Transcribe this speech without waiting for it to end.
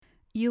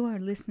You are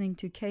listening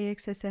to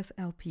KXSF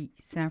LP,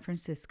 San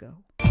Francisco.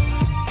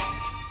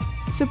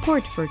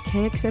 Support for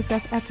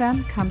KXSF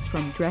FM comes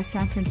from Dress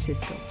San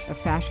Francisco, a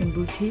fashion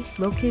boutique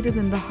located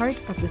in the heart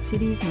of the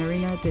city's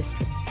Marina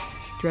district.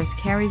 Dress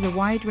carries a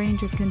wide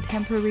range of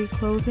contemporary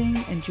clothing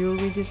and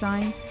jewelry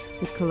designs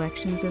with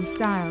collections and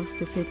styles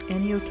to fit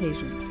any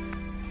occasion,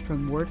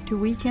 from work to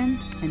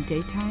weekend and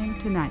daytime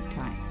to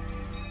nighttime.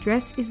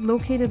 Dress is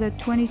located at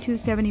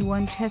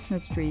 2271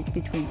 Chestnut Street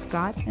between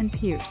Scott and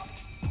Pierce.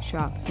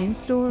 Shop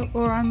in-store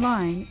or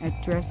online at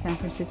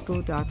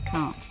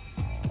dresssanfrancisco.com.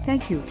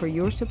 Thank you for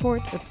your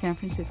support of San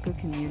Francisco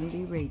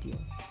Community Radio.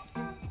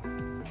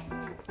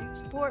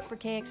 Support for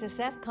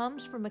KXSF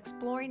comes from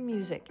Exploring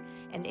Music,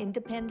 an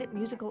independent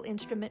musical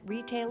instrument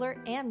retailer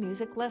and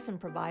music lesson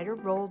provider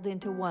rolled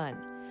into one.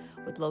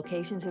 With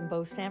locations in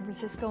both San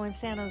Francisco and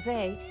San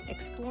Jose,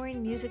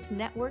 Exploring Music's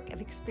network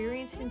of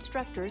experienced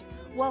instructors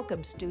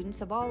welcomes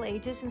students of all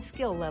ages and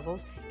skill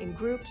levels in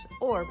groups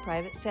or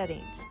private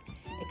settings.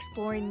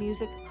 Exploring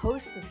Music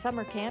hosts a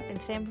summer camp in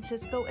San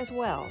Francisco as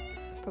well.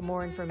 For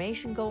more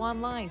information, go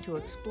online to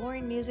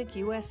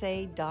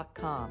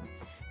exploringmusicusa.com.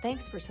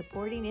 Thanks for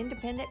supporting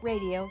independent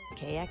radio,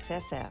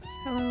 KXSF.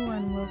 Hello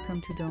and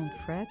welcome to Don't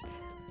Fret,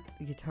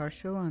 the guitar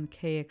show on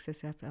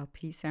KXSF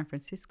LP San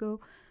Francisco,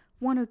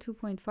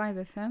 102.5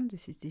 FM.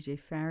 This is DJ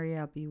Fari.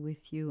 I'll be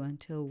with you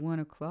until 1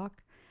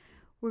 o'clock.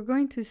 We're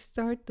going to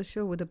start the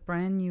show with a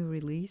brand new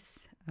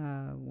release,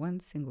 one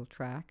single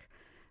track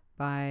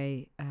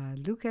by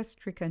Luca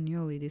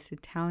Stricagnoli, this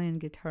Italian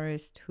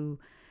guitarist who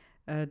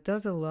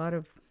does a lot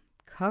of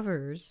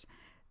covers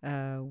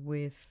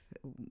with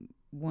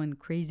one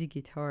crazy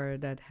guitar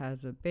that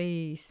has a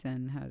bass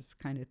and has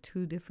kind of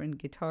two different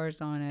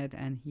guitars on it,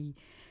 and he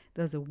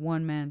does a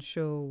one-man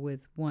show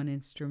with one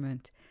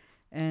instrument.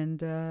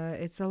 And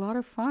it's a lot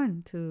of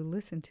fun to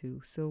listen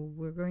to. So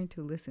we're going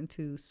to listen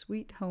to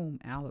Sweet Home,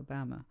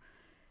 Alabama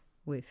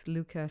with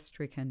Luca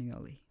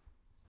Stricagnoli.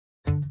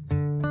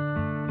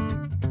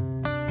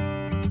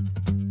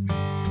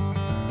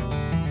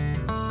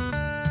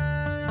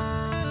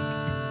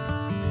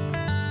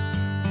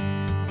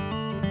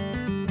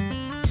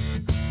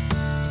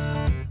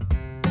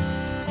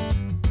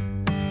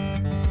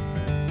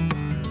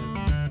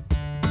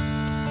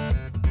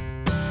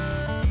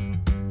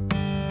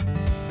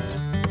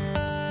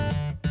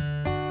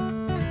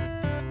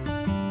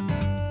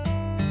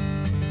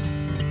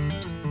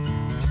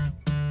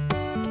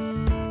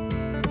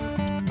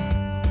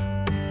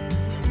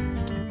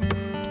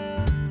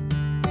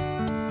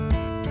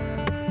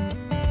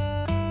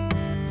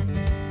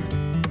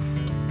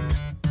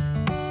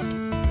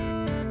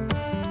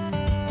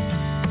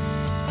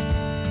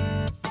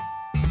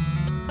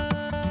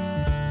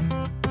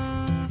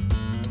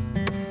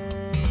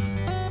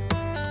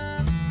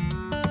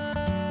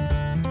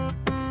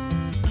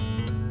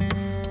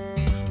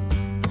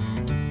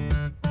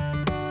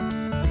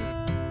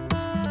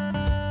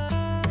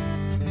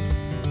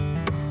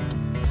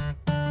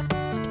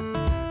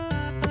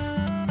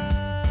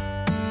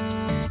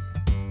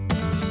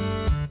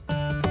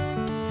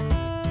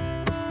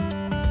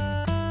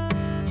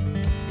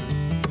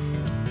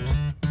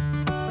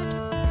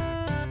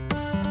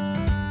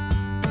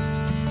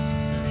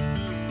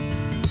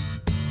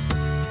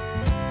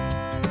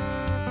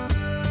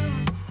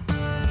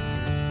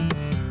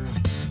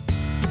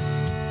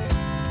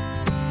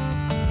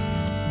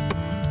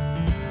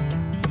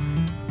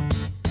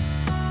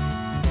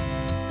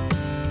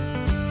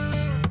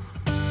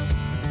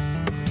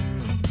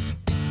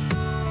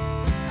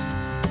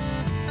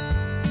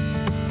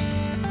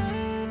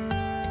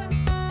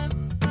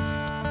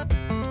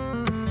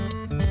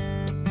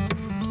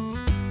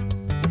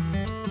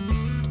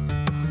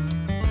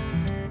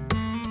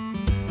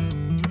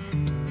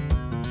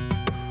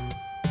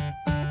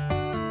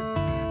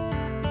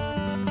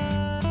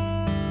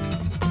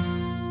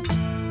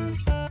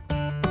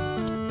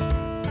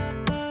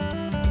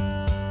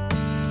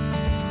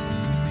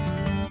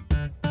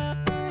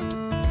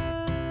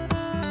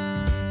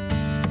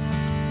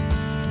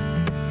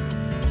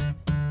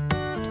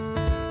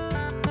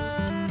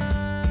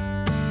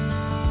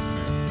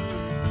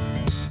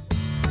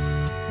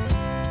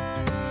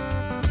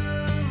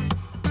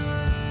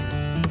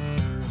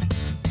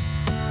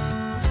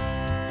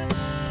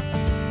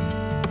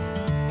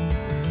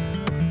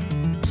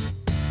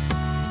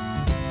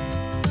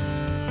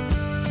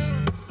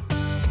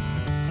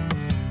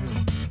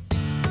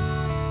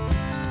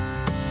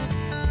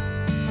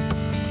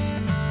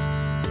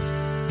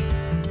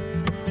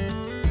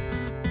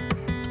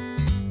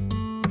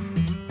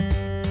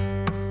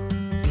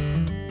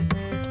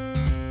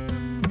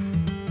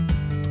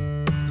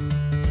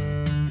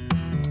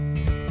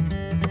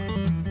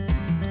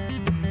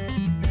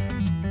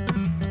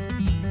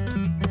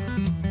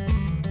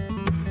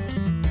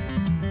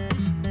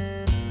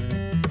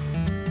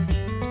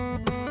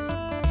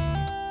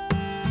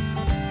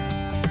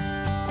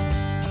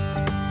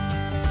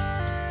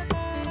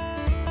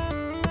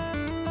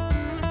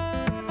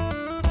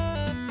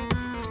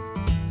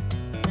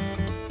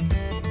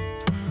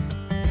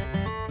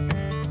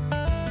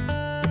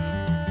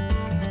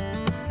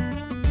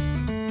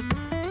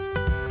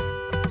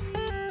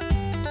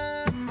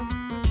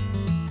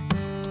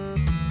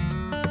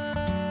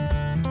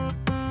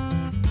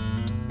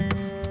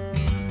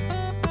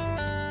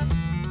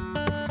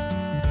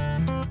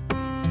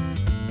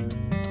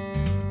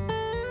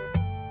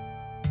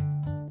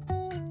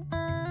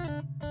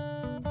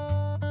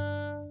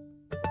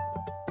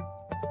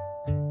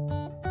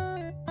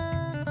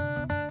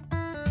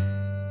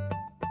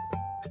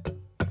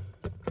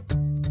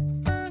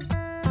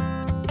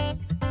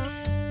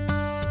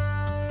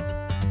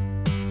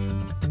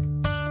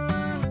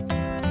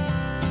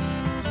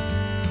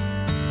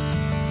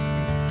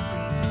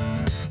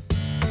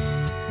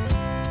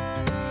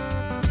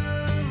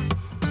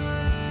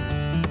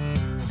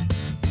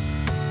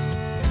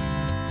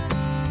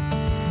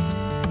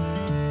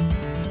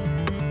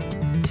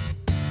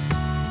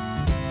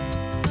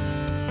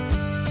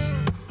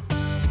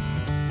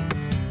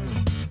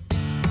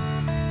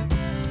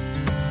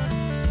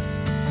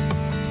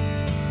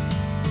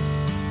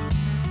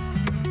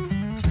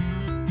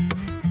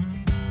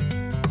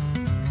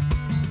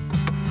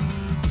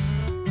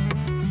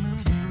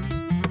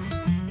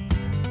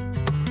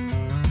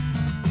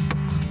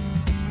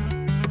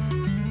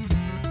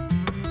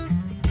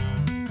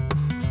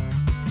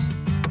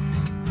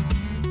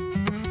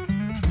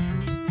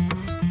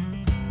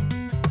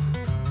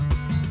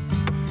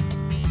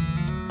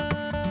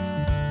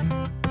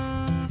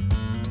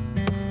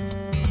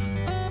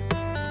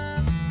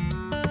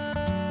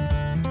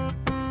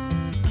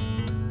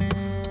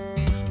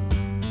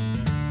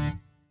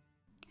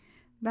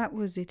 that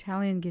was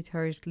Italian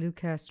guitarist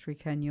Luca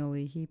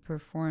Stricagnoli. He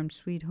performed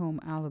Sweet Home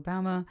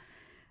Alabama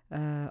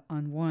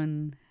on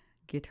one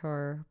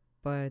guitar,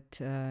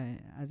 but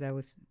as I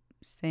was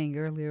saying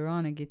earlier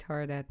on, a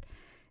guitar that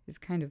is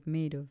kind of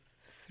made of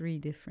three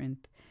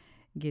different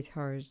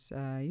guitars.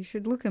 You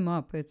should look him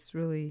up. It's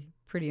really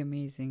pretty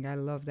amazing. I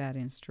love that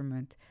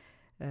instrument.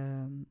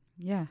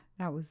 Yeah,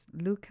 that was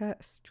Luca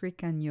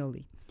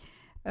Stricagnoli.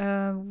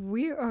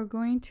 We are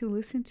going to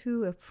listen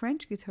to a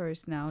French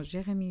guitarist now,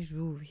 Jérémy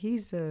Jouve.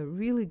 He's a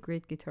really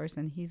great guitarist,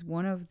 and he's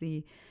one of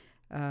the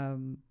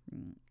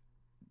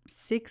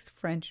 6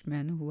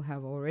 Frenchmen who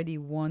have already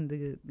won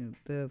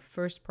the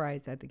first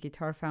prize at the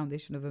Guitar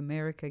Foundation of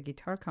America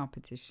guitar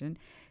competition.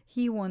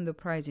 He won the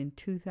prize in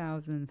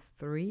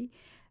 2003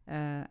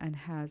 and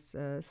has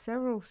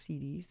several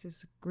CDs.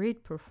 He's a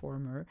great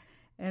performer.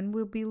 And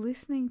we'll be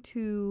listening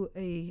to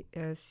a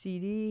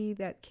CD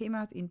that came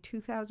out in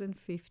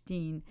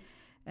 2015,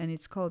 and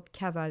it's called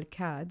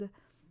Cavalcade,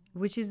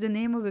 which is the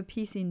name of a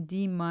piece in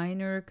D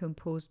minor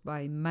composed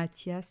by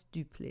Mathias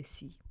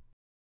Duplessis.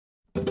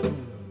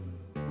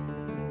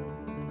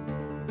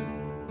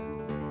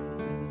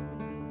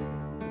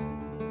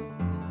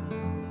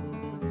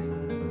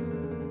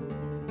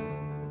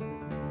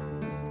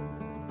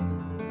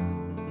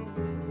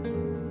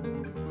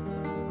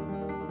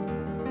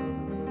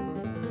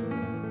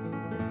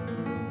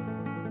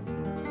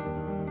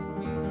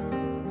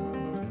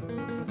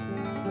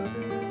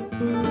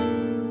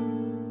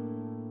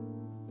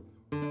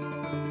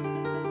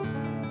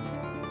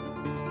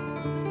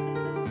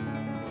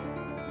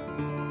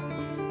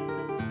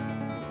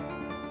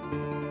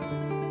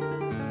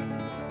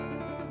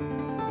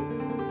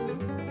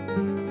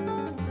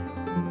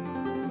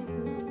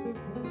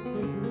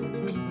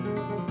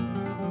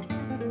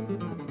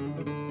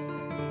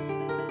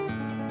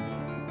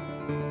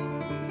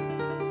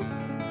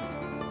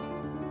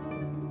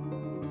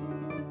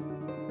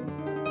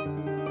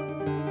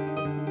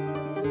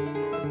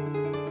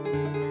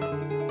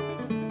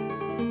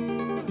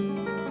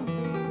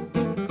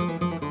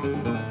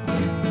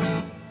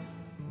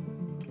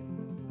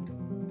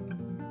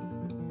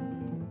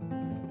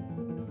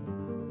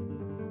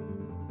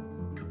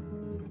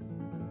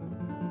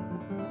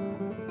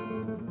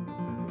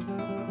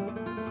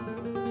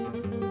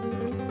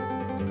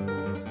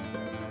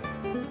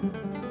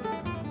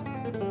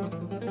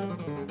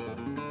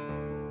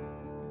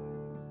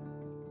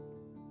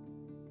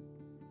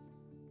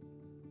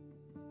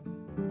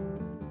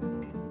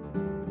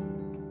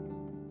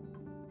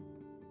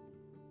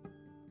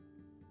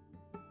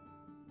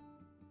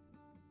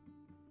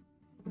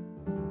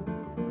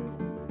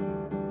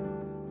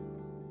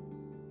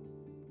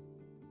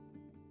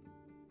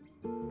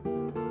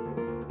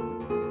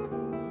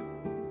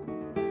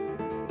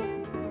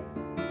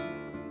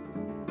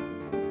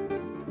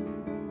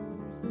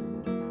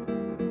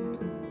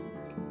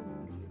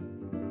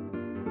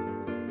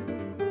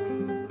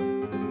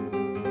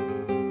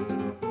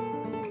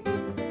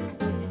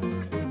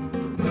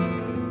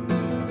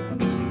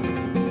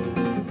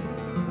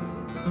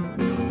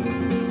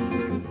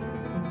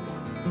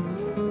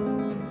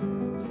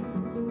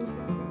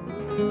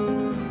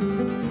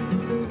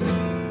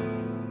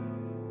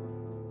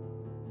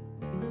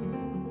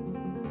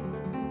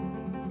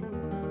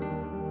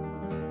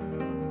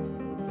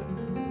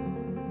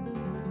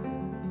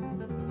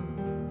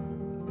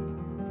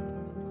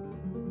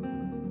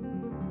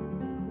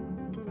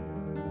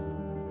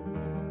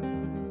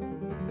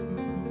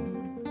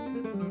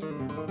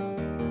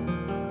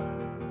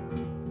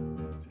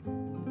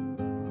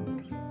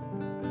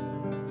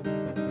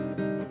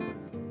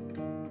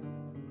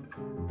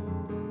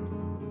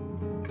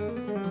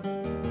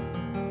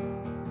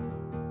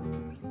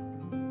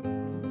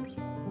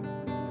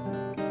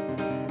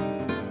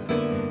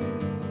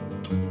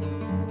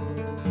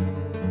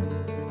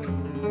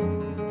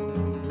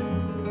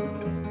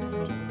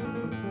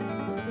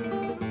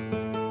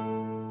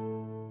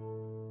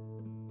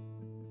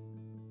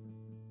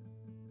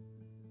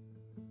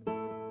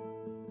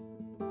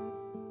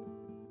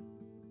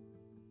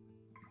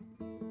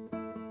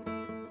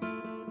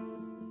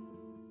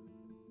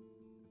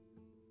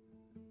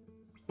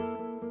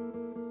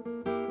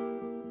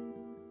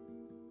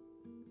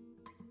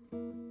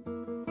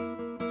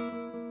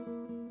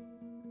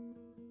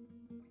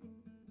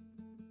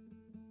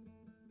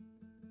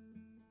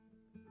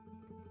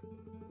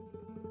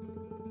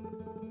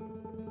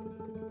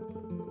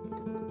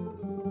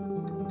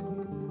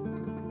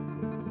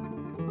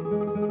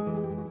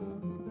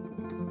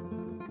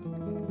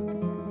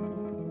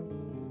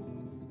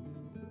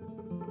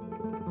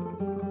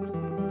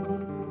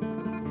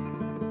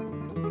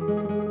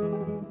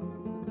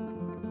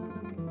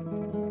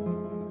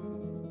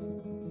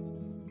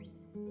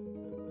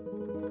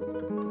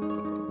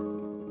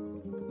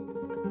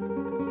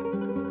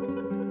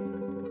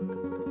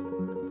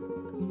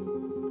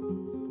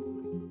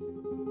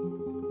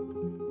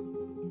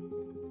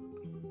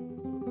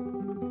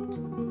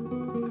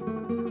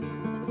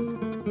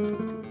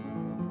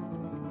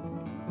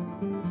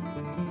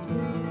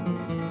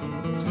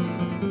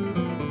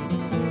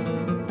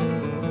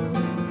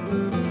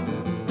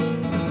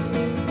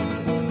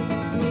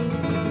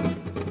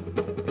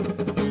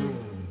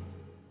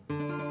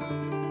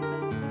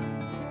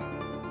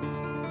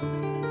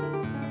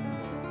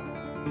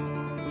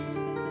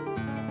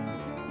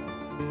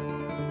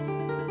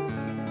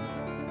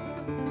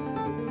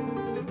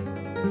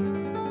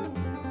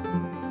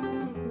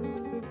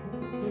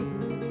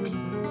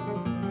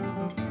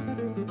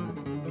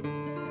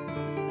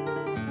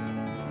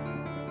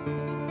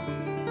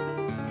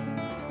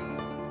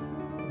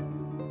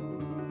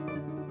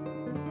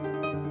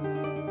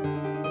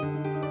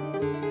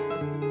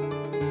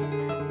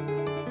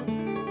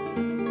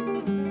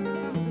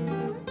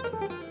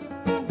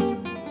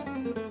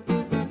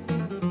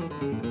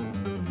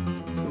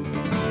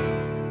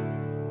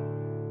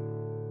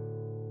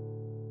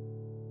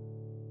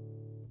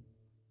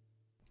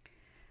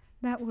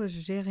 that was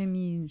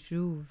Jérémy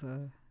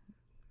Jouve,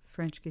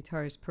 French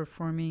guitarist,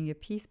 performing a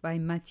piece by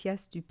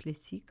Mathias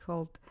Duplessis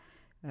called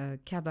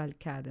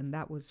Cavalcade, and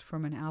that was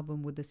from an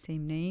album with the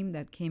same name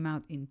that came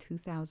out in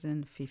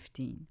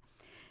 2015.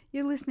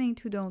 You're listening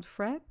to Don't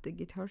Fret, the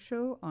guitar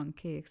show on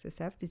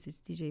KXSF. This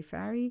is DJ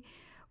Fari.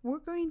 We're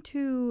going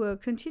to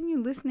continue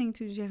listening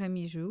to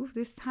Jérémy Jouve,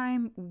 this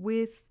time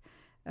with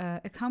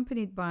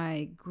accompanied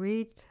by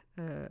great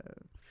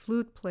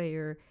flute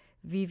player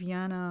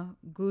Viviana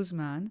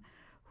Guzman,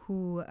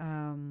 who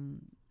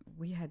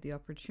we had the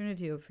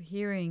opportunity of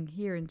hearing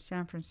here in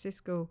San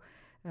Francisco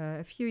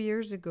a few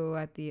years ago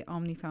at the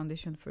Omni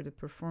Foundation for the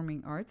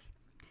Performing Arts.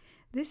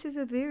 This is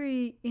a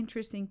very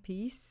interesting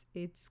piece.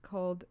 It's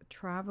called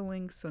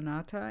Traveling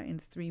Sonata in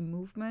 3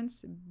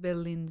 movements,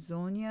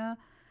 Bellinzona,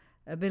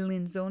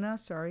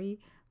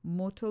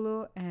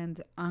 Motolo,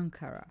 and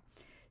Ankara.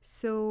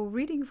 So,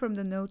 reading from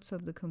the notes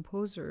of the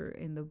composer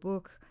in the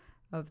book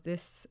of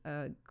this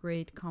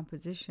great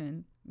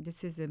composition,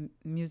 this is a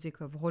music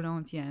of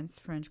Roland Diens,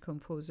 French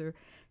composer.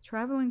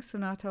 Traveling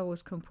Sonata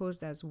was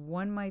composed, as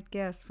one might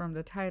guess from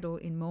the title,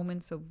 in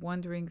moments of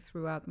wandering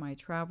throughout my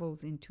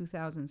travels in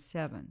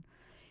 2007.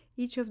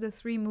 Each of the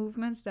 3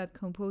 movements that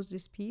compose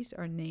this piece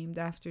are named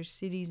after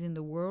cities in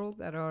the world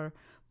that are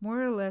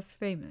more or less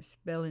famous.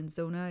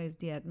 Bellinzona is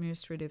the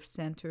administrative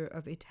center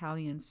of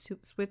Italian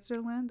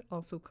Switzerland,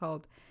 also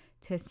called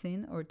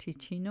Tessin or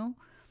Ticino.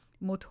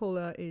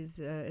 Motola is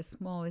a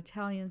small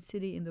Italian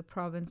city in the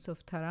province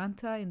of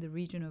Taranta in the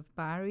region of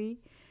Bari,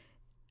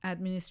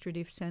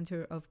 administrative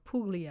center of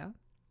Puglia.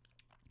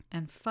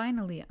 And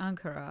finally,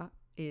 Ankara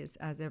is,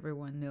 as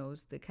everyone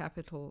knows, the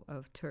capital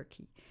of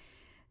Turkey.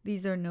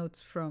 These are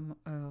notes from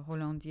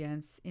Roland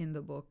Diens in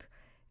the book.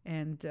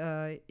 And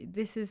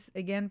this is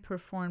again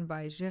performed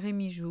by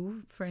Jérémy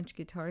Jouve, French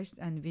guitarist,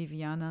 and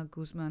Viviana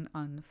Guzman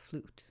on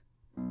flute.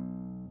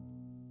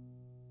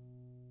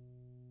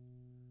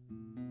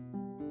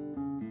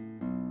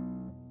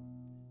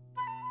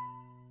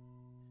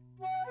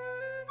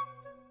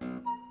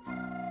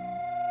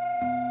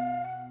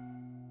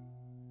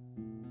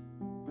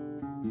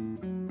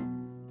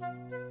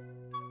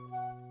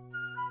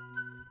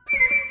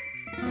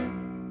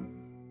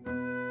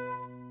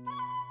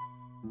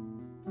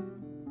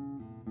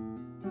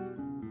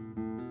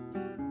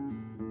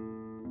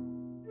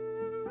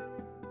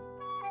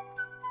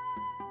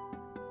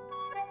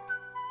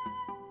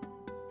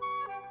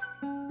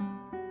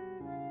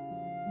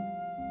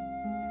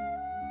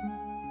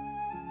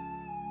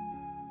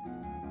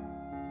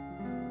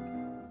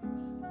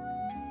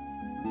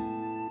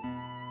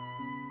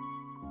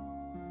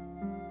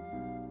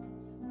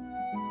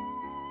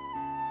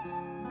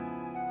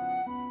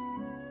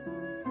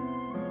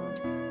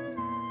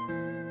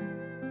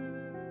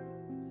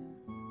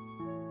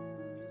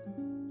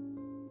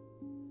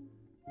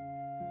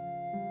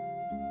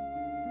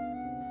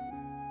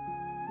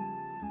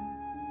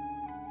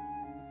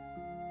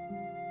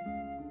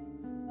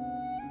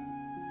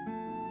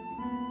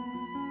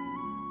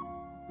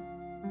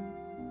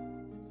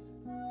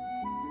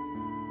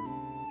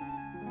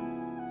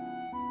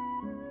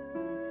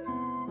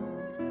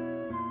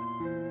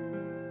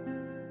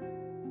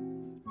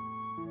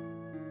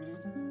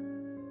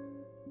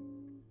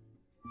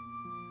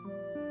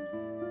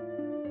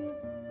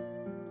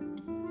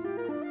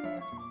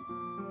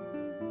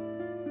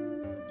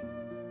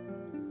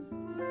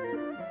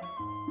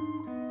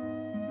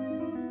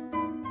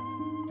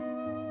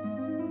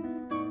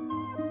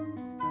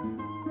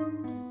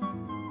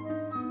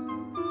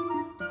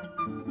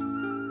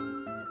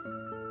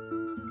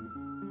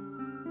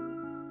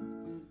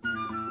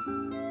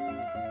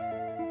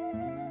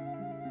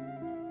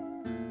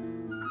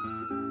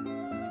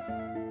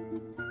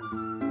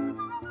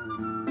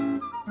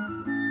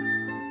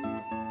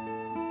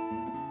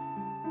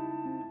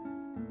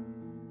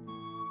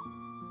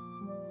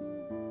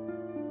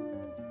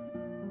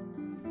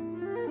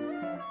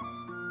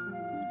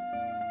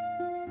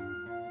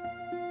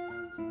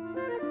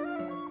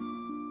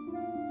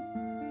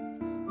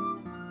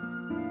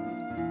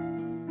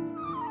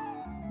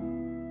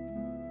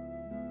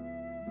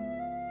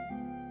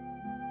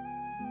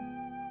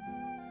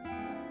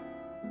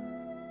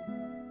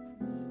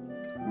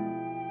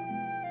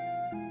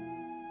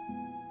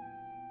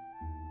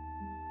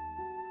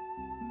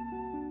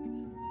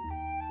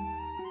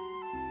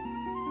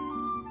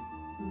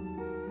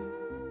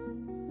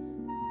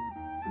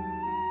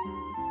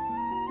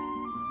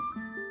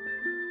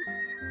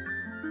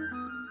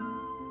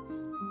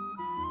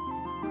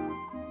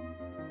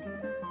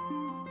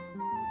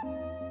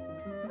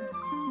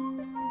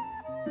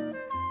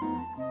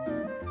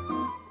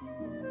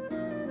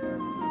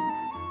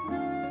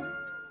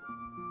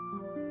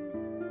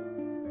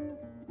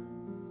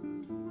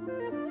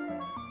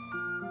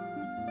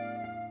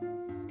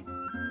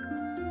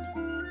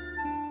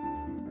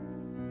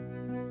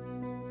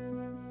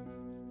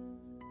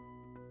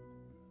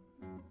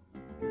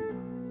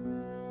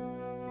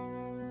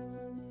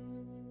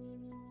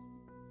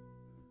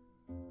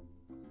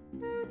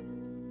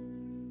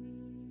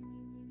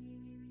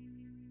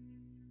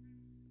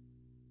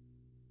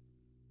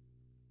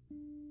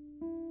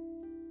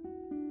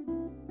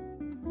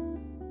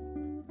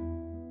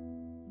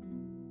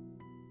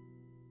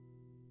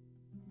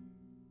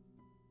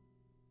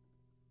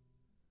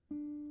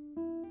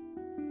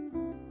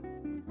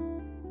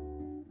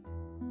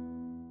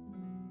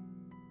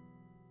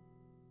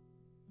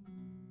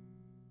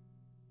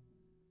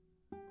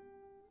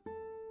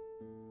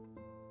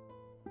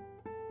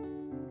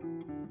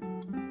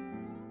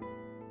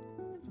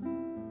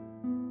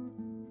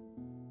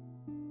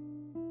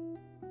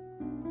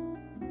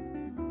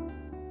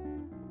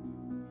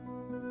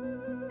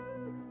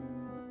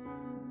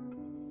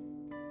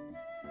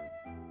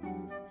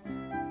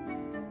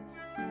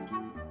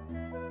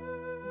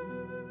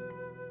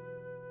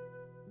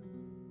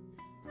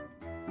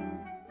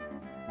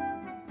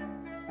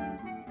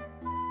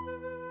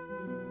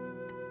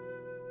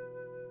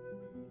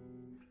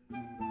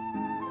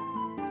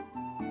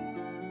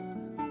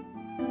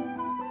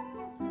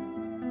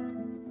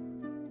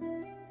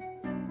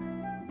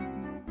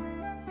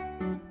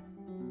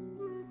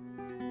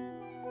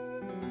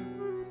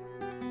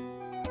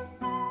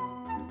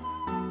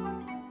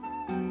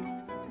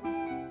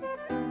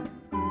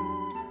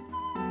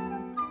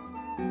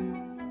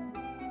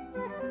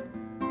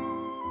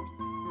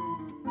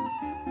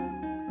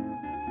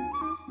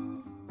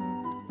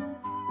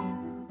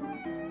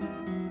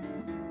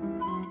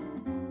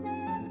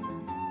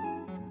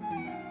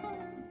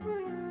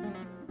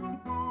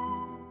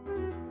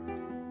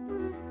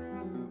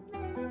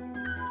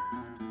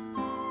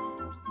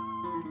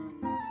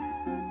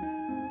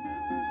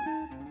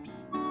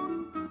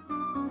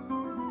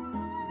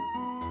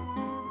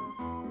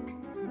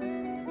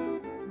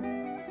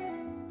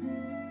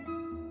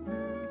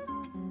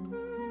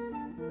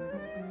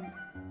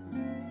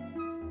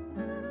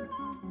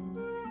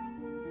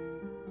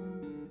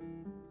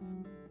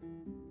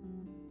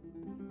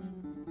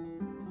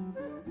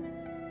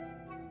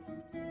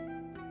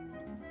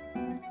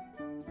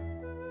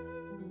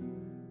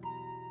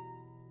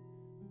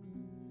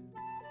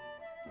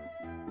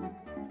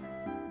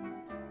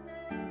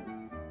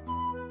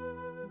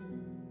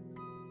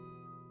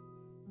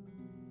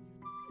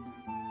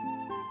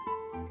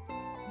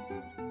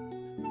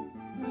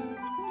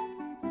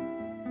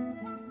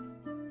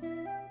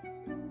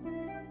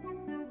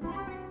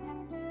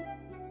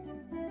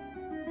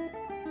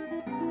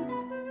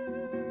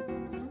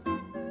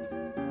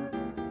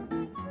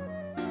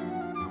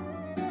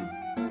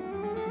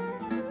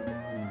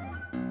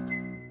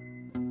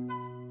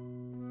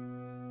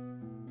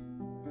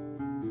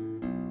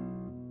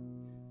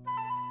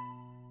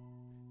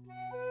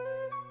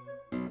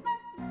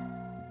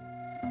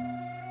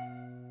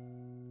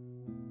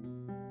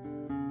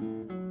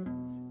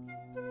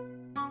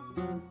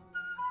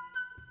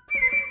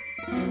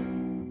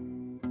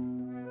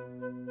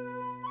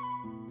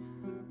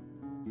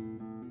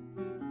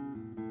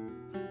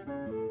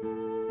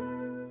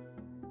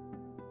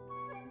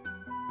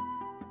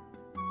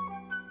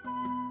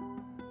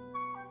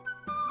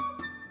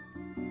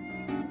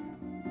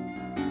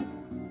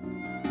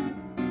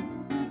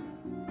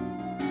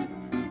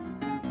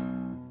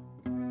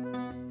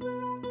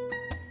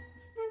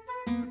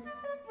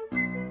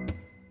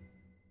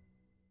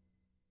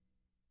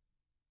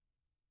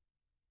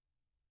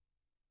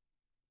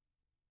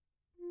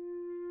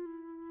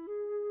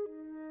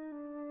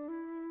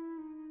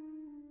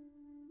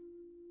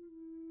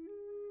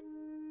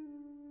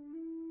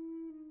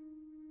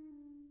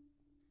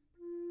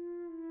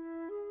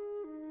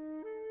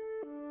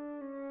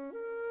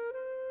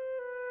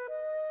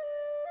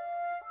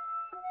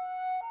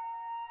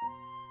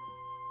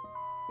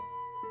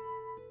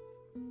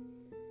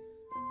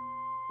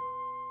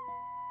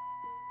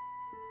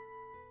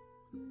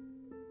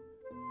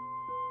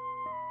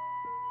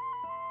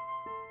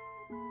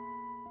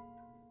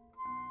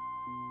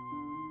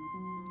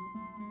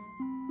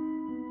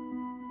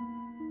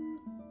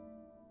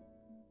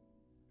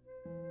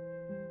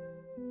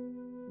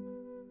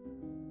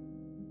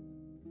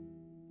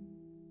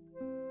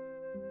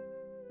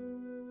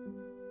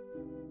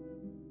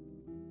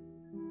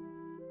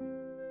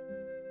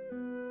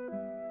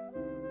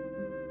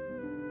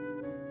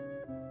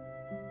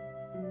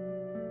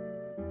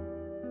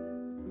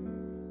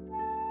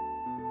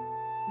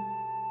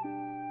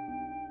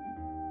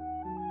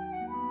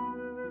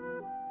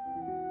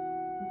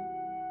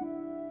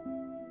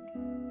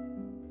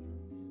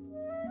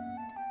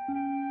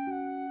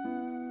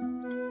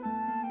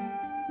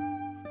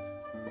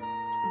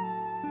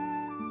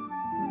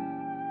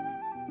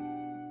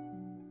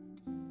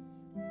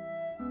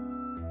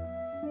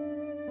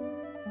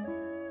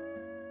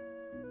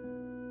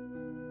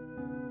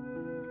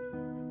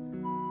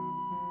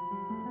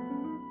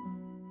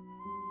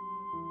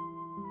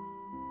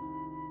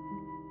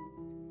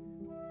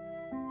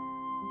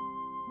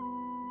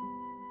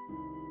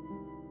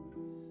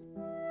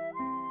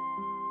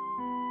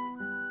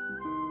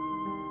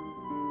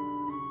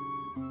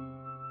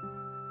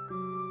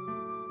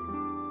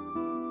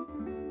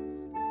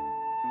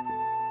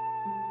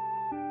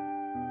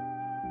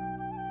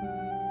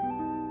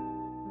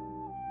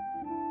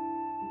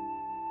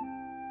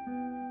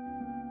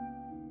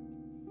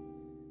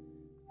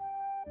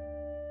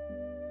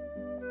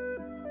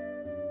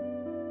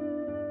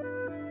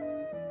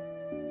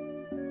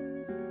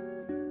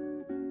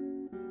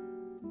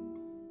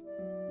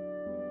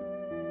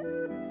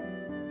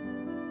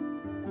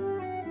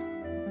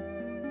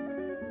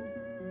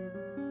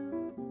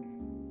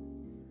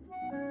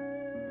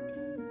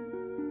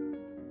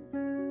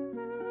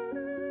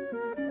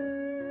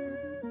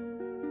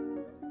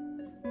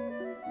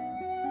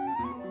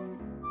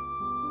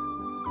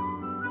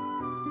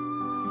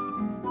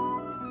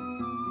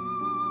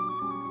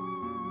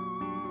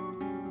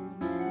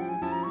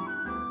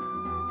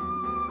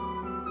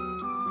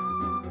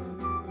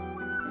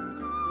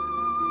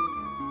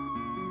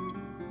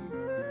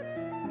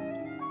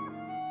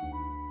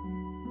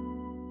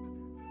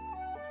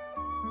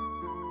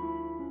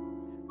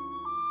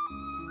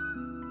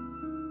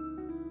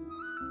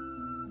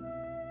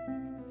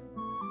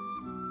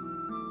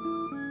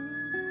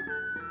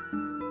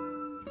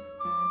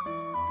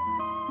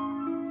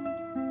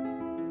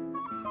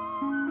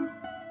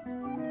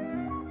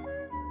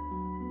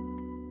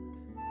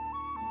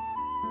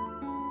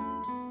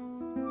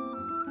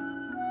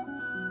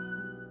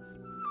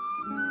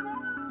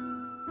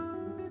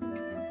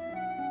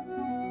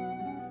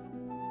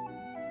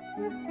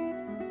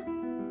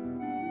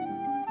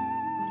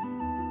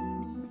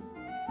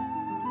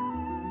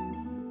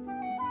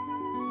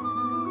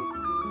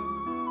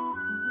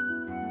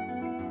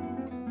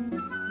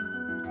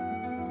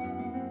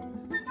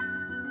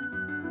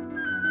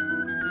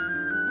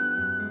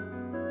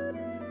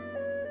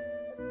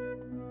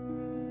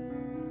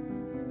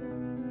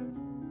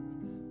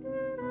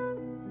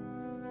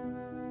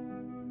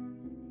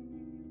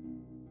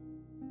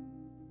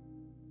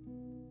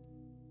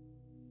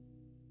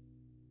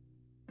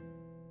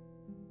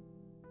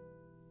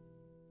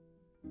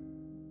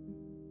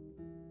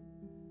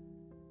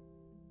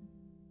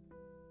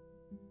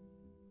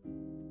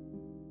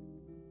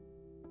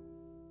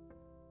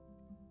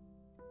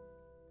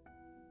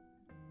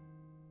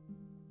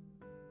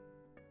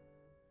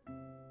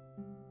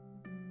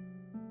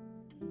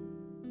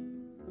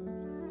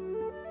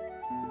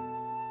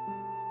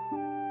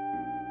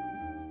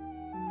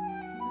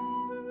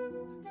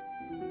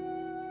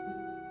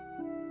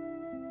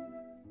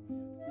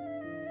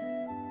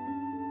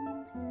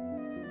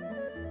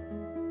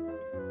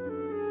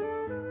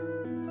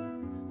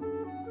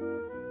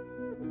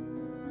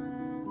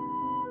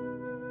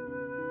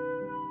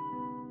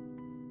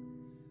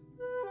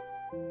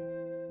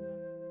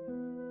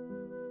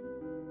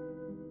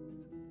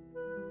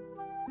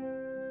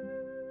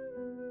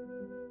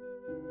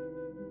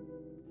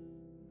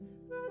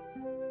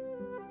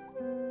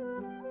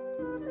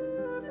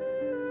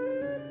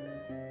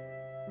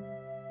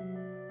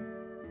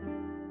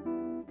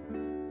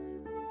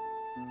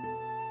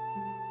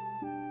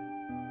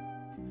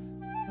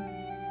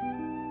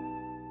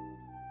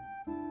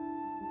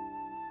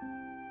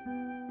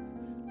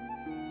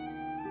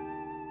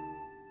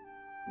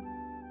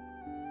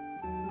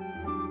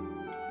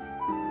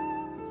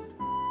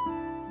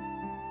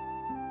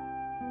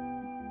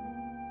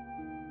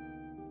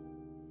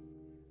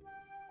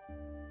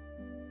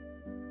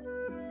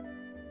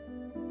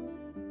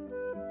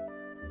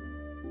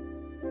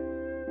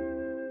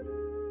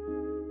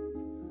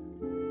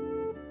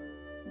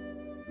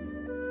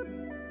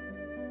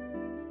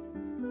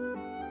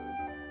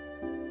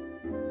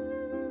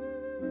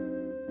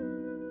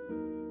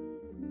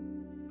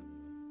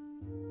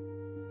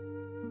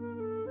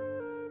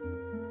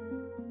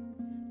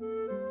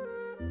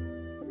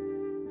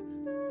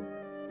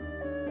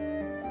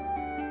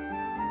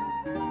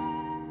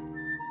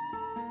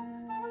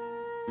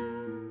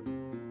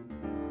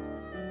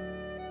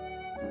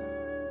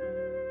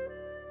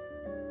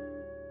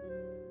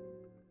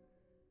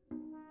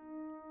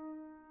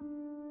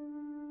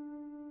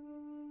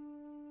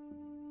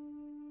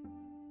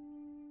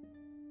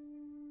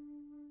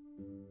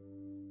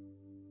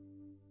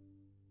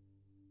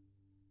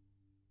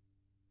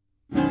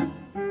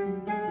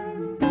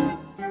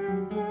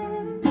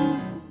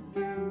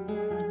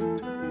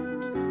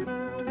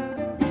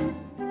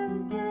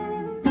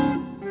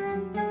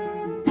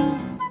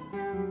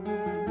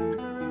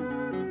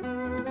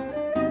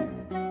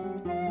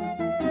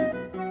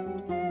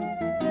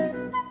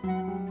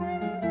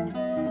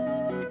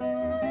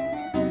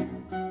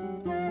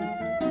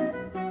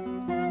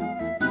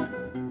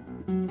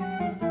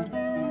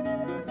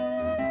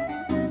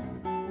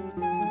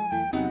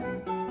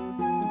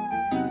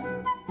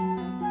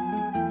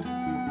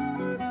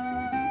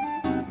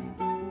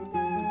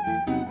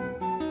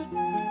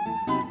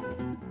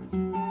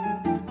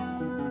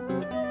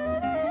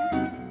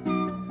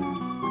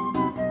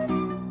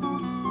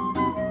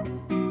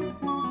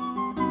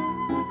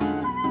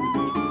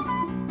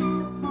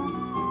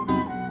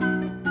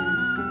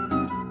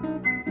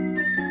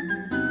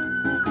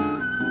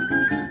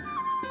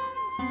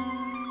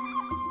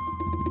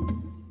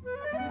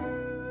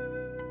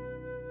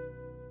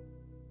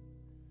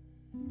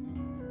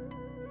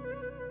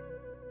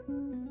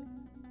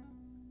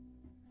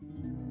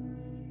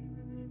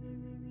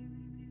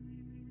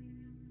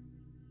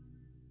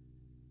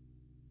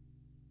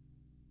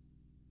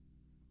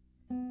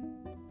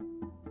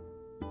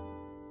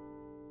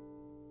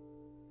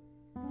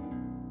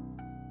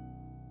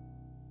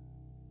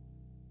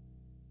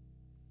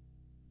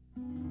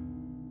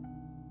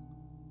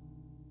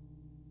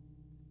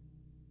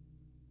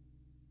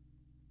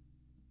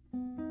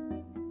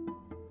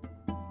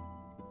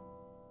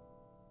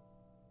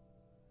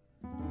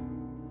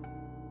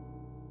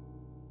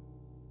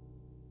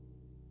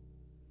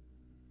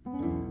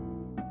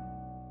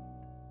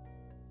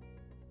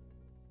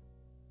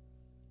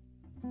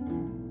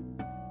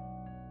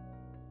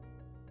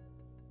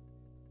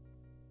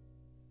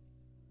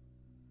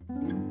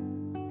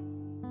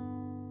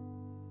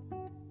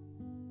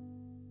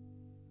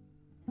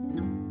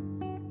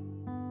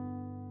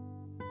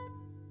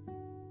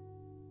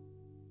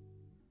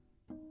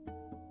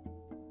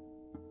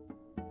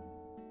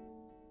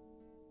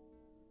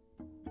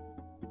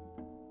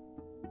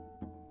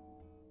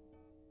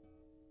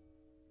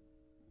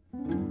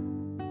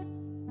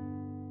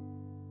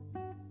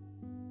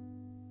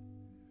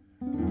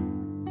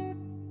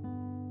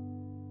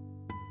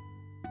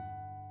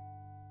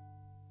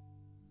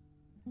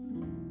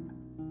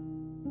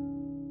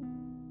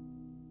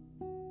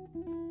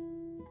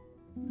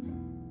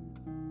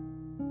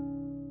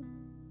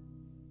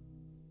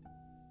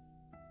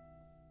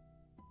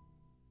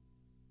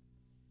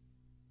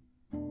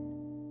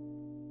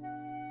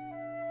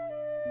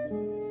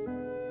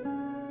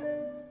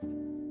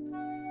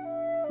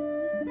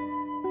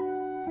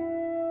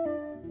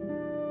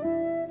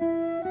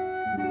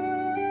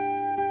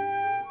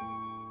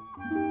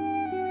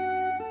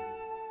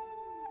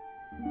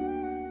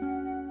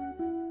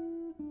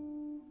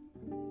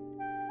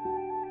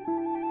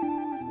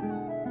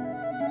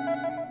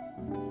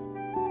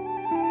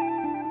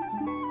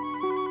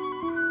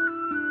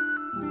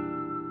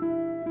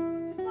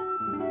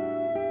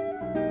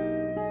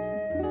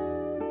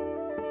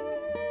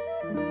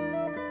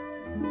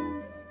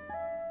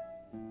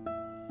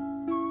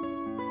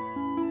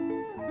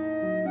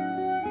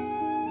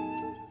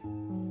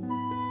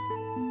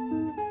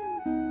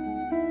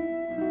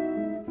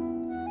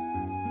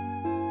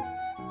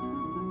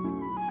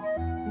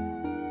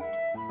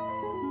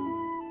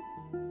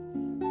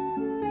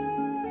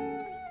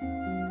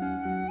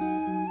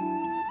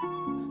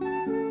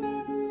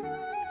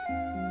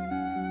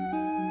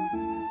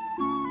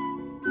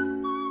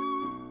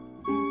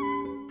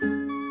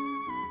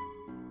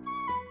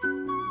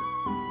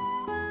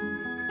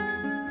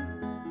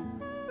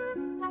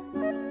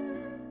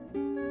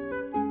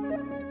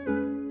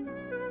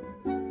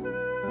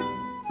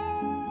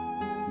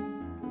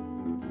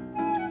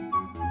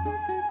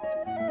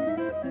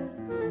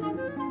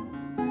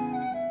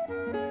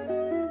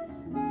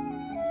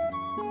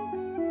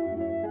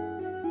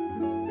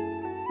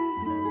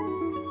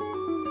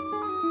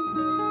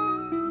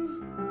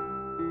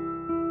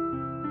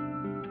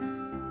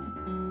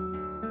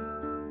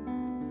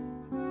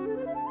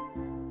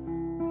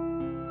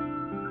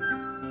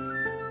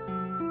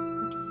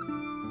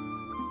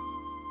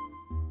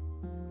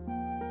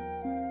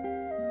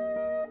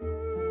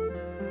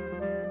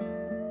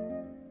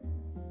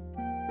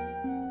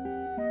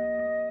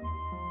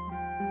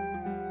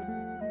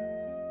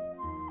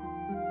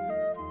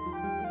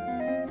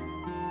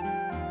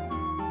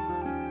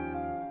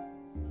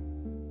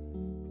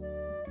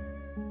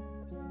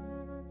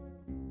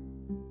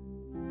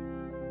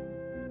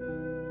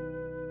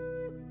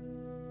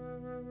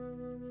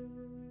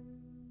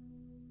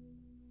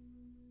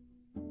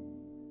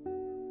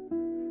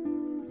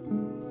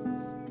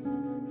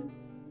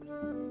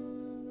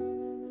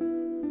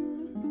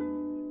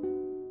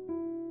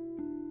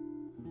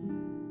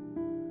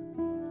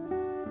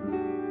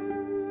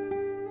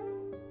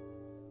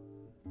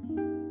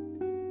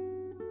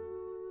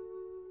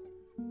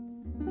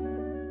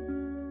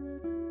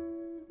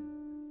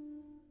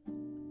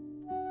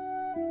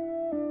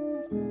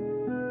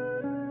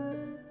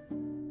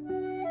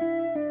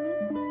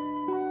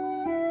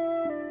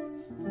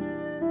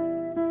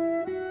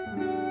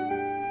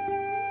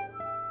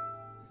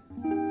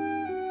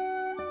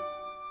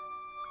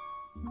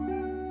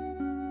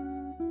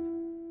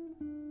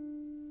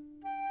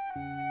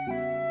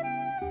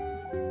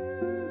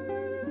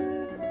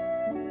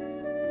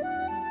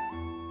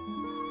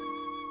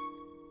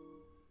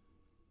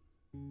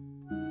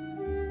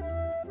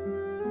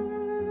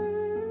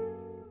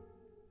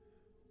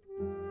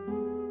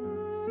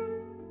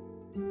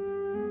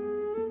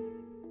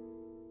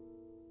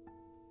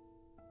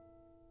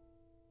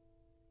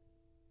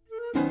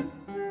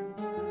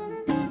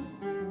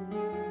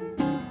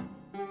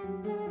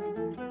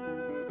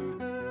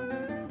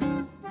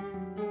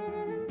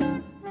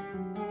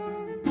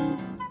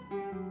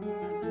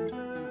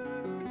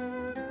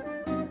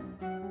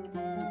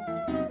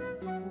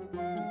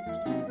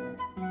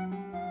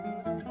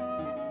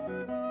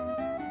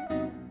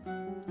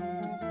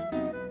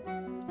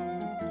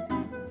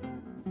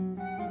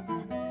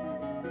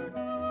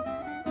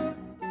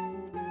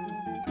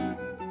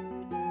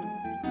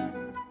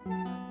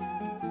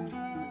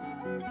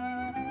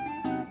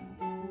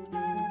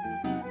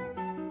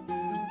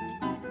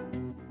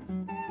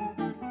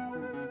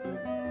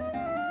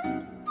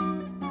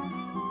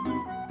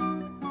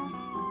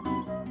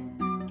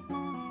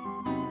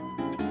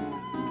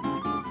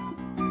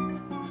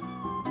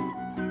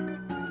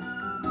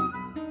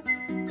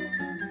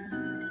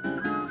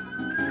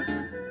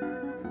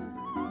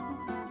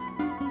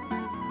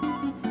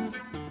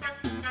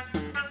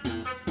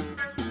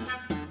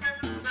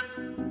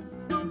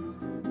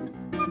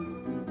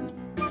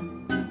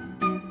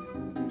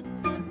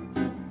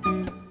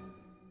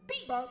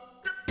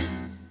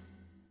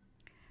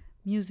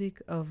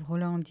 music of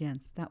Roland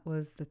Jens. That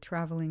was the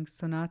Traveling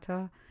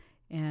Sonata,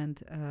 and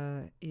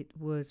it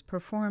was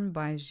performed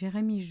by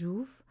Jérémy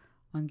Jouve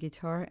on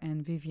guitar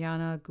and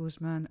Viviana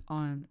Guzman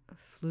on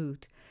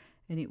flute.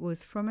 And it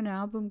was from an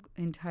album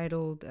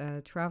entitled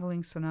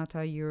Traveling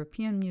Sonata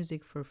European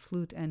Music for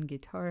Flute and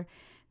Guitar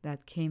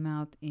that came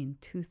out in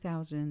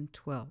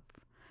 2012.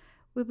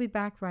 We'll be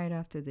back right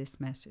after this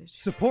message.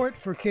 Support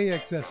for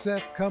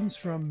KXSF comes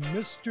from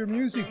Mr.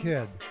 Music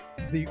Head,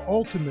 the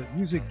ultimate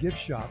music gift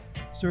shop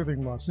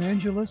serving Los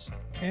Angeles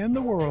and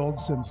the world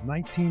since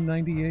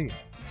 1998.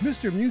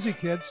 Mr. Music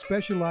Head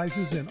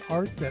specializes in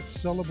art that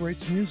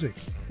celebrates music,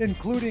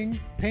 including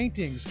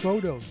paintings,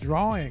 photos,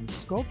 drawings,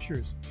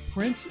 sculptures,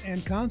 prints,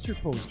 and concert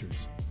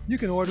posters. You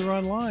can order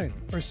online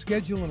or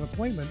schedule an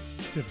appointment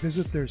to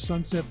visit their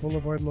Sunset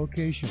Boulevard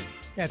location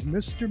at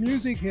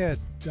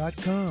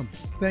mrmusichead.com.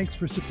 Thanks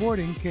for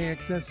supporting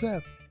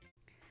KXSF.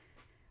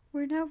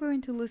 We're now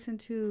going to listen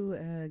to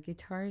a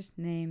guitarist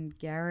named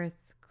Gareth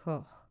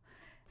Koch.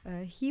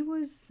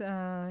 He's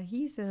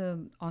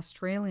an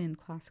Australian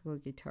classical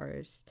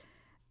guitarist,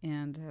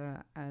 and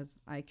as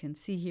I can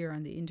see here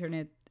on the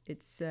internet,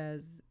 it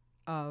says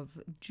of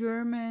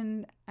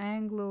German,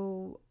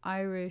 Anglo,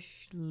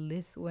 Irish,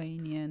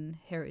 Lithuanian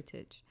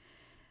heritage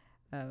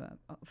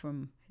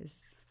from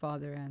his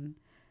father and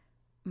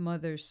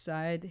mother's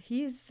side.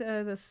 He's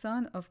the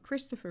son of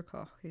Christopher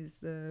Koch. He's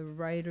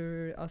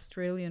the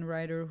Australian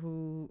writer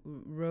who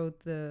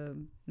wrote the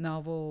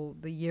novel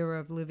The Year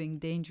of Living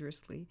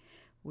Dangerously,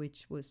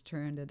 which was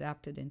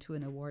adapted into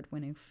an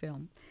award-winning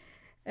film.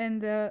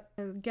 And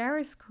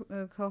Gareth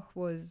Koch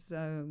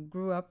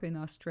grew up in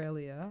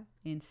Australia,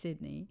 in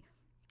Sydney,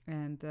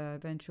 and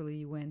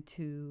eventually went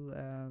to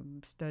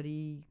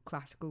study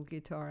classical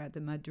guitar at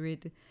the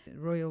Madrid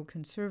Royal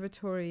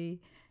Conservatory.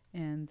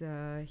 And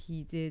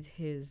he did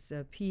his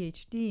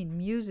PhD in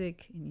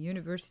music in the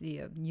University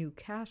of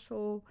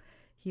Newcastle.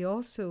 He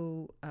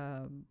also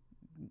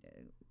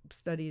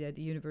studied at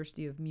the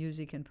University of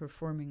Music and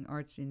Performing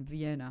Arts in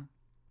Vienna.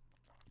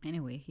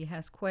 Anyway, he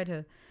has quite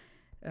a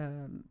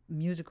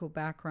musical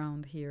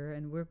background here,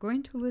 and we're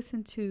going to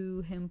listen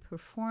to him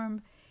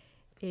perform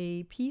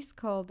a piece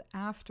called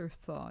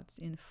Afterthoughts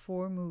in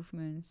 4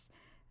 movements,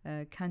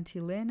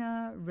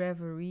 Cantilena,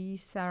 Reverie,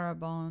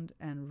 Sarabande,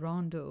 and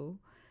Rondo.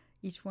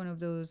 Each one of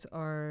those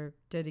are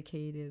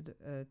dedicated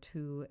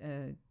to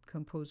a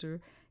composer.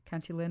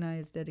 Cantilena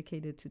is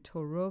dedicated to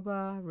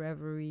Toroba,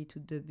 Reverie to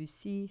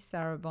Debussy,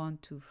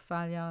 Sarabande to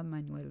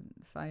Manuel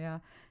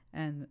Falla,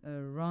 and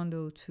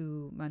Rondo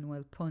to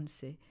Manuel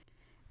Ponce.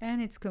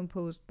 And it's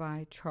composed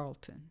by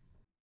Charlton.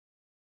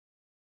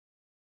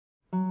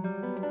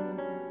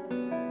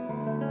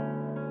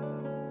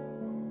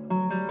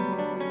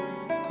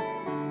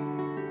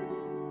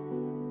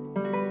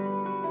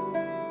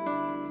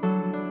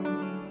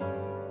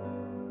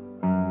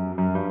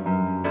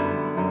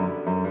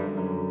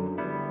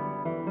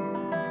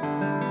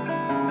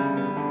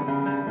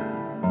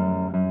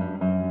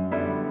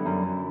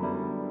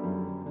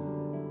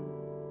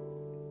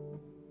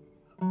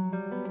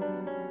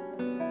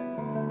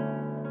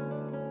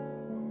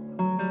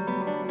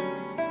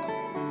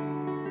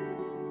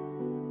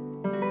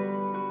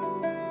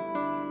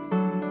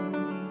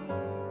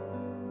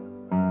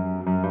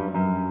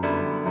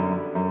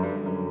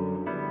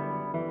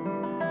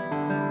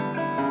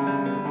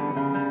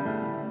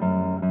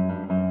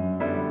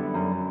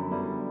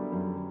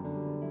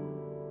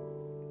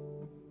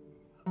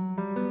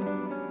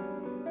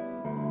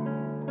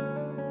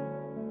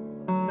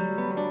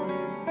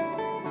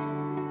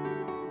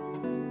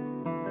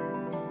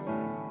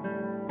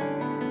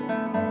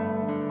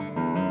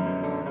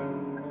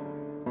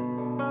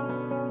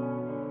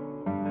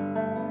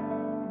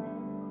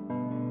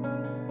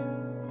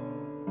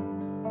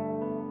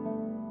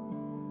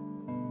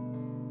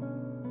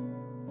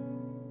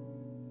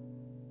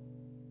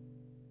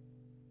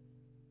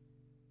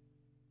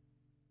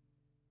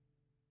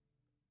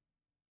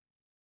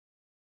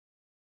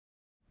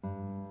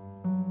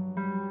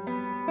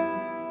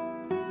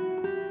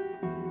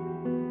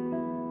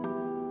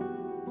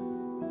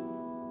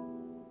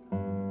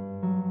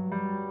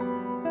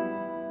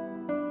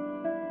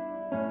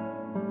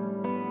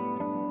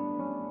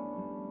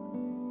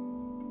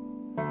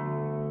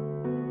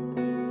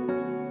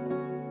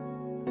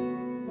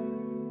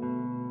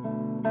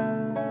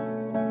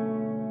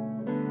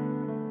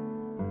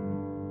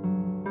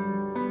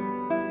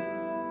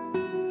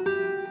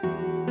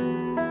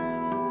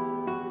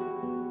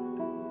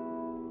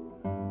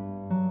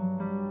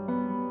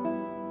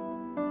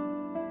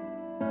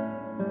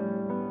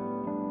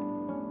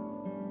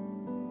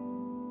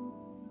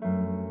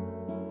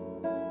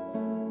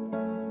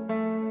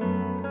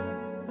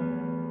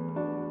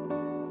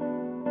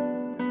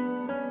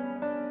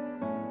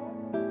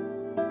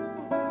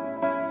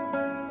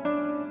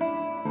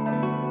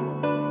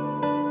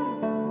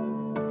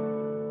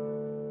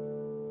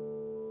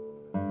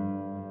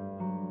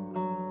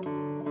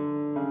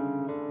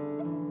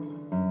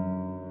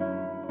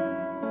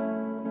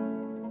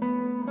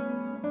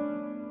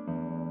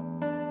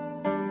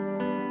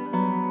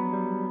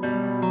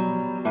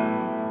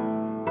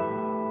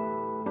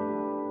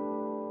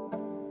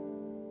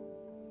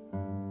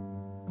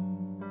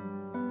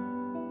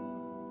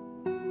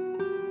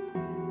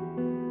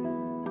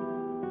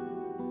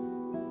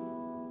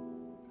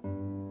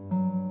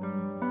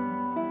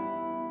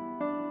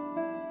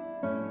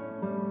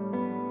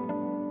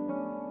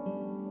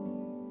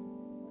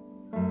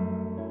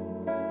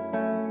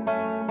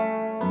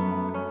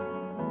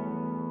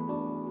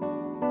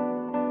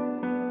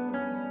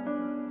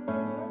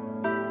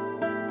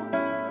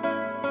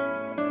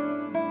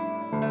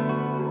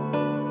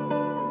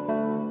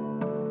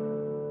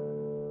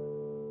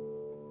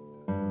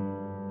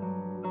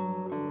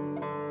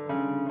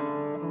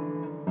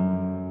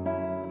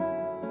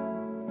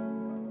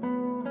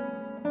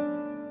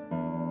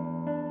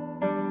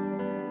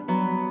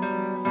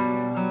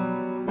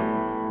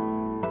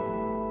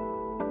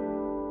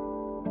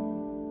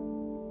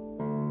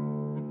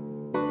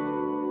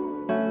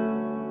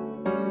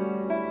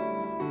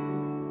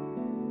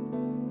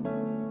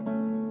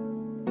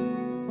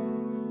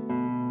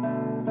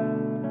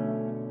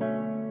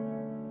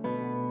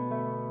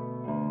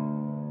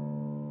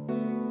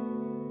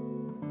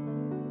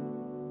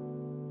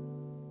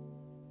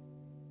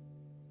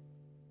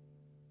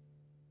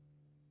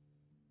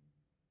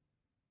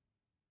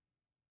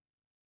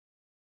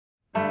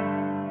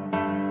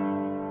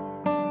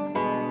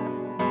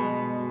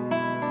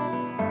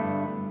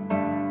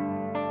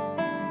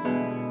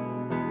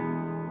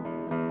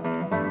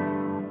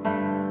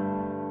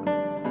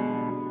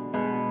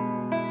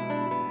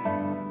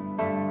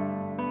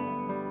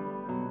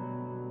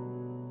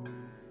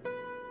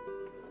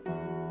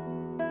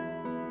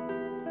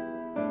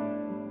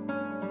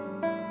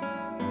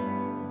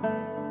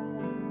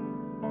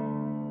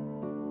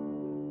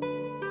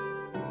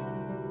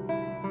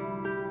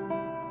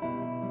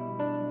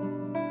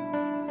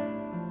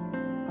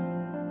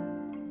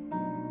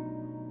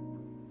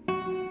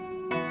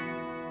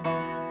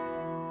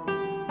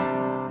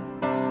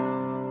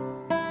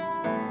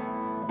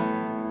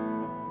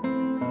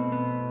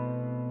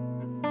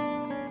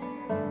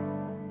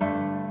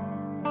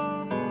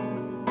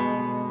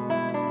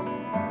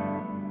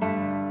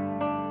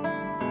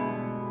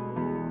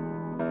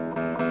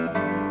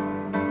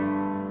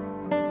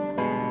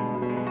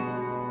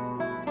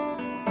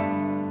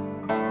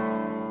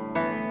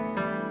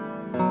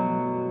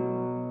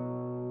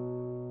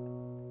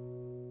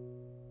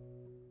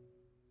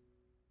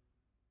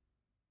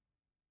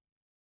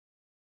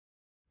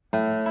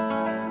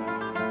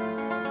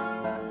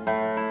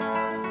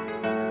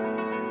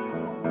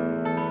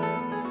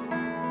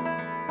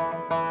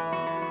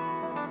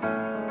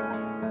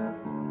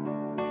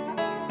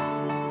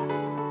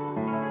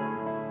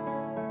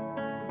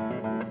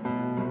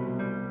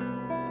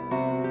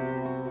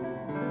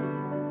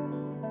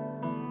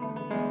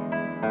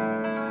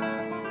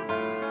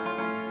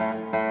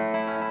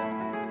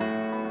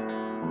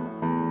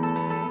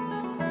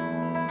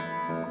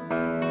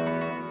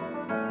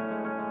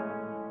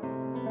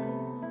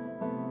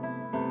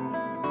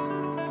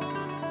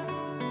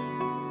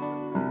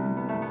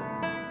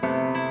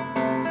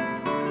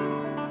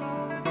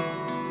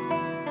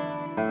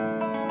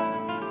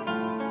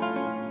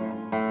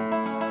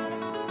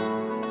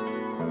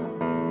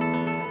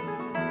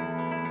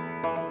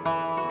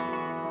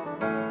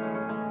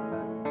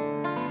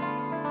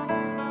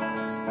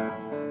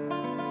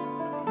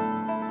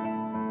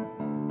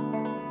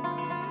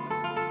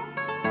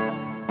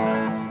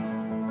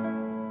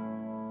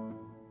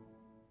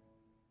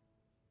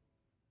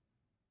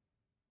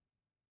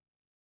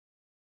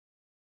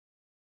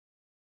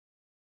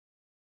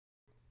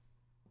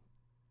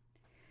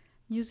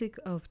 Music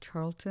of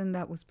Charlton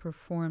that was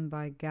performed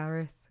by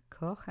Gareth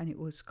Koch, and it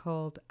was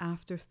called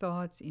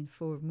Afterthoughts in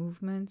 4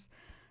 movements: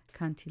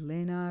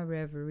 Cantilena,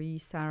 Reverie,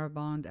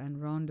 Sarabande,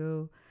 and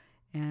Rondo.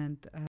 And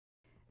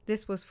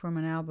this was from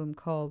an album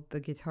called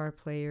The Guitar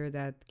Player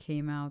that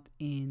came out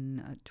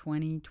in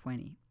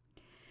 2020.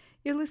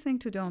 You're listening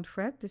to Don't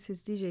Fret. This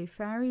is DJ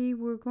Fari.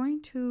 We're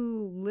going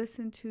to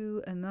listen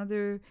to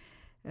another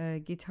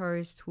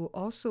guitarist who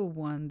also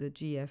won the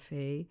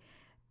GFA,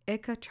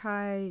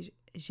 Ekachai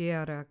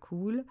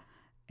Jearakul,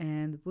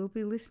 and we'll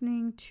be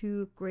listening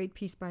to a great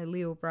piece by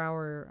Leo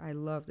Brouwer. I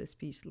love this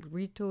piece,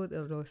 Rito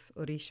de los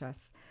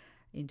Orishas,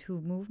 in 2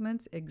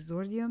 movements,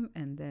 Exordium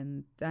and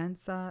then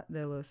Danza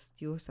de los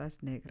Diosas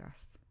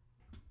Negras.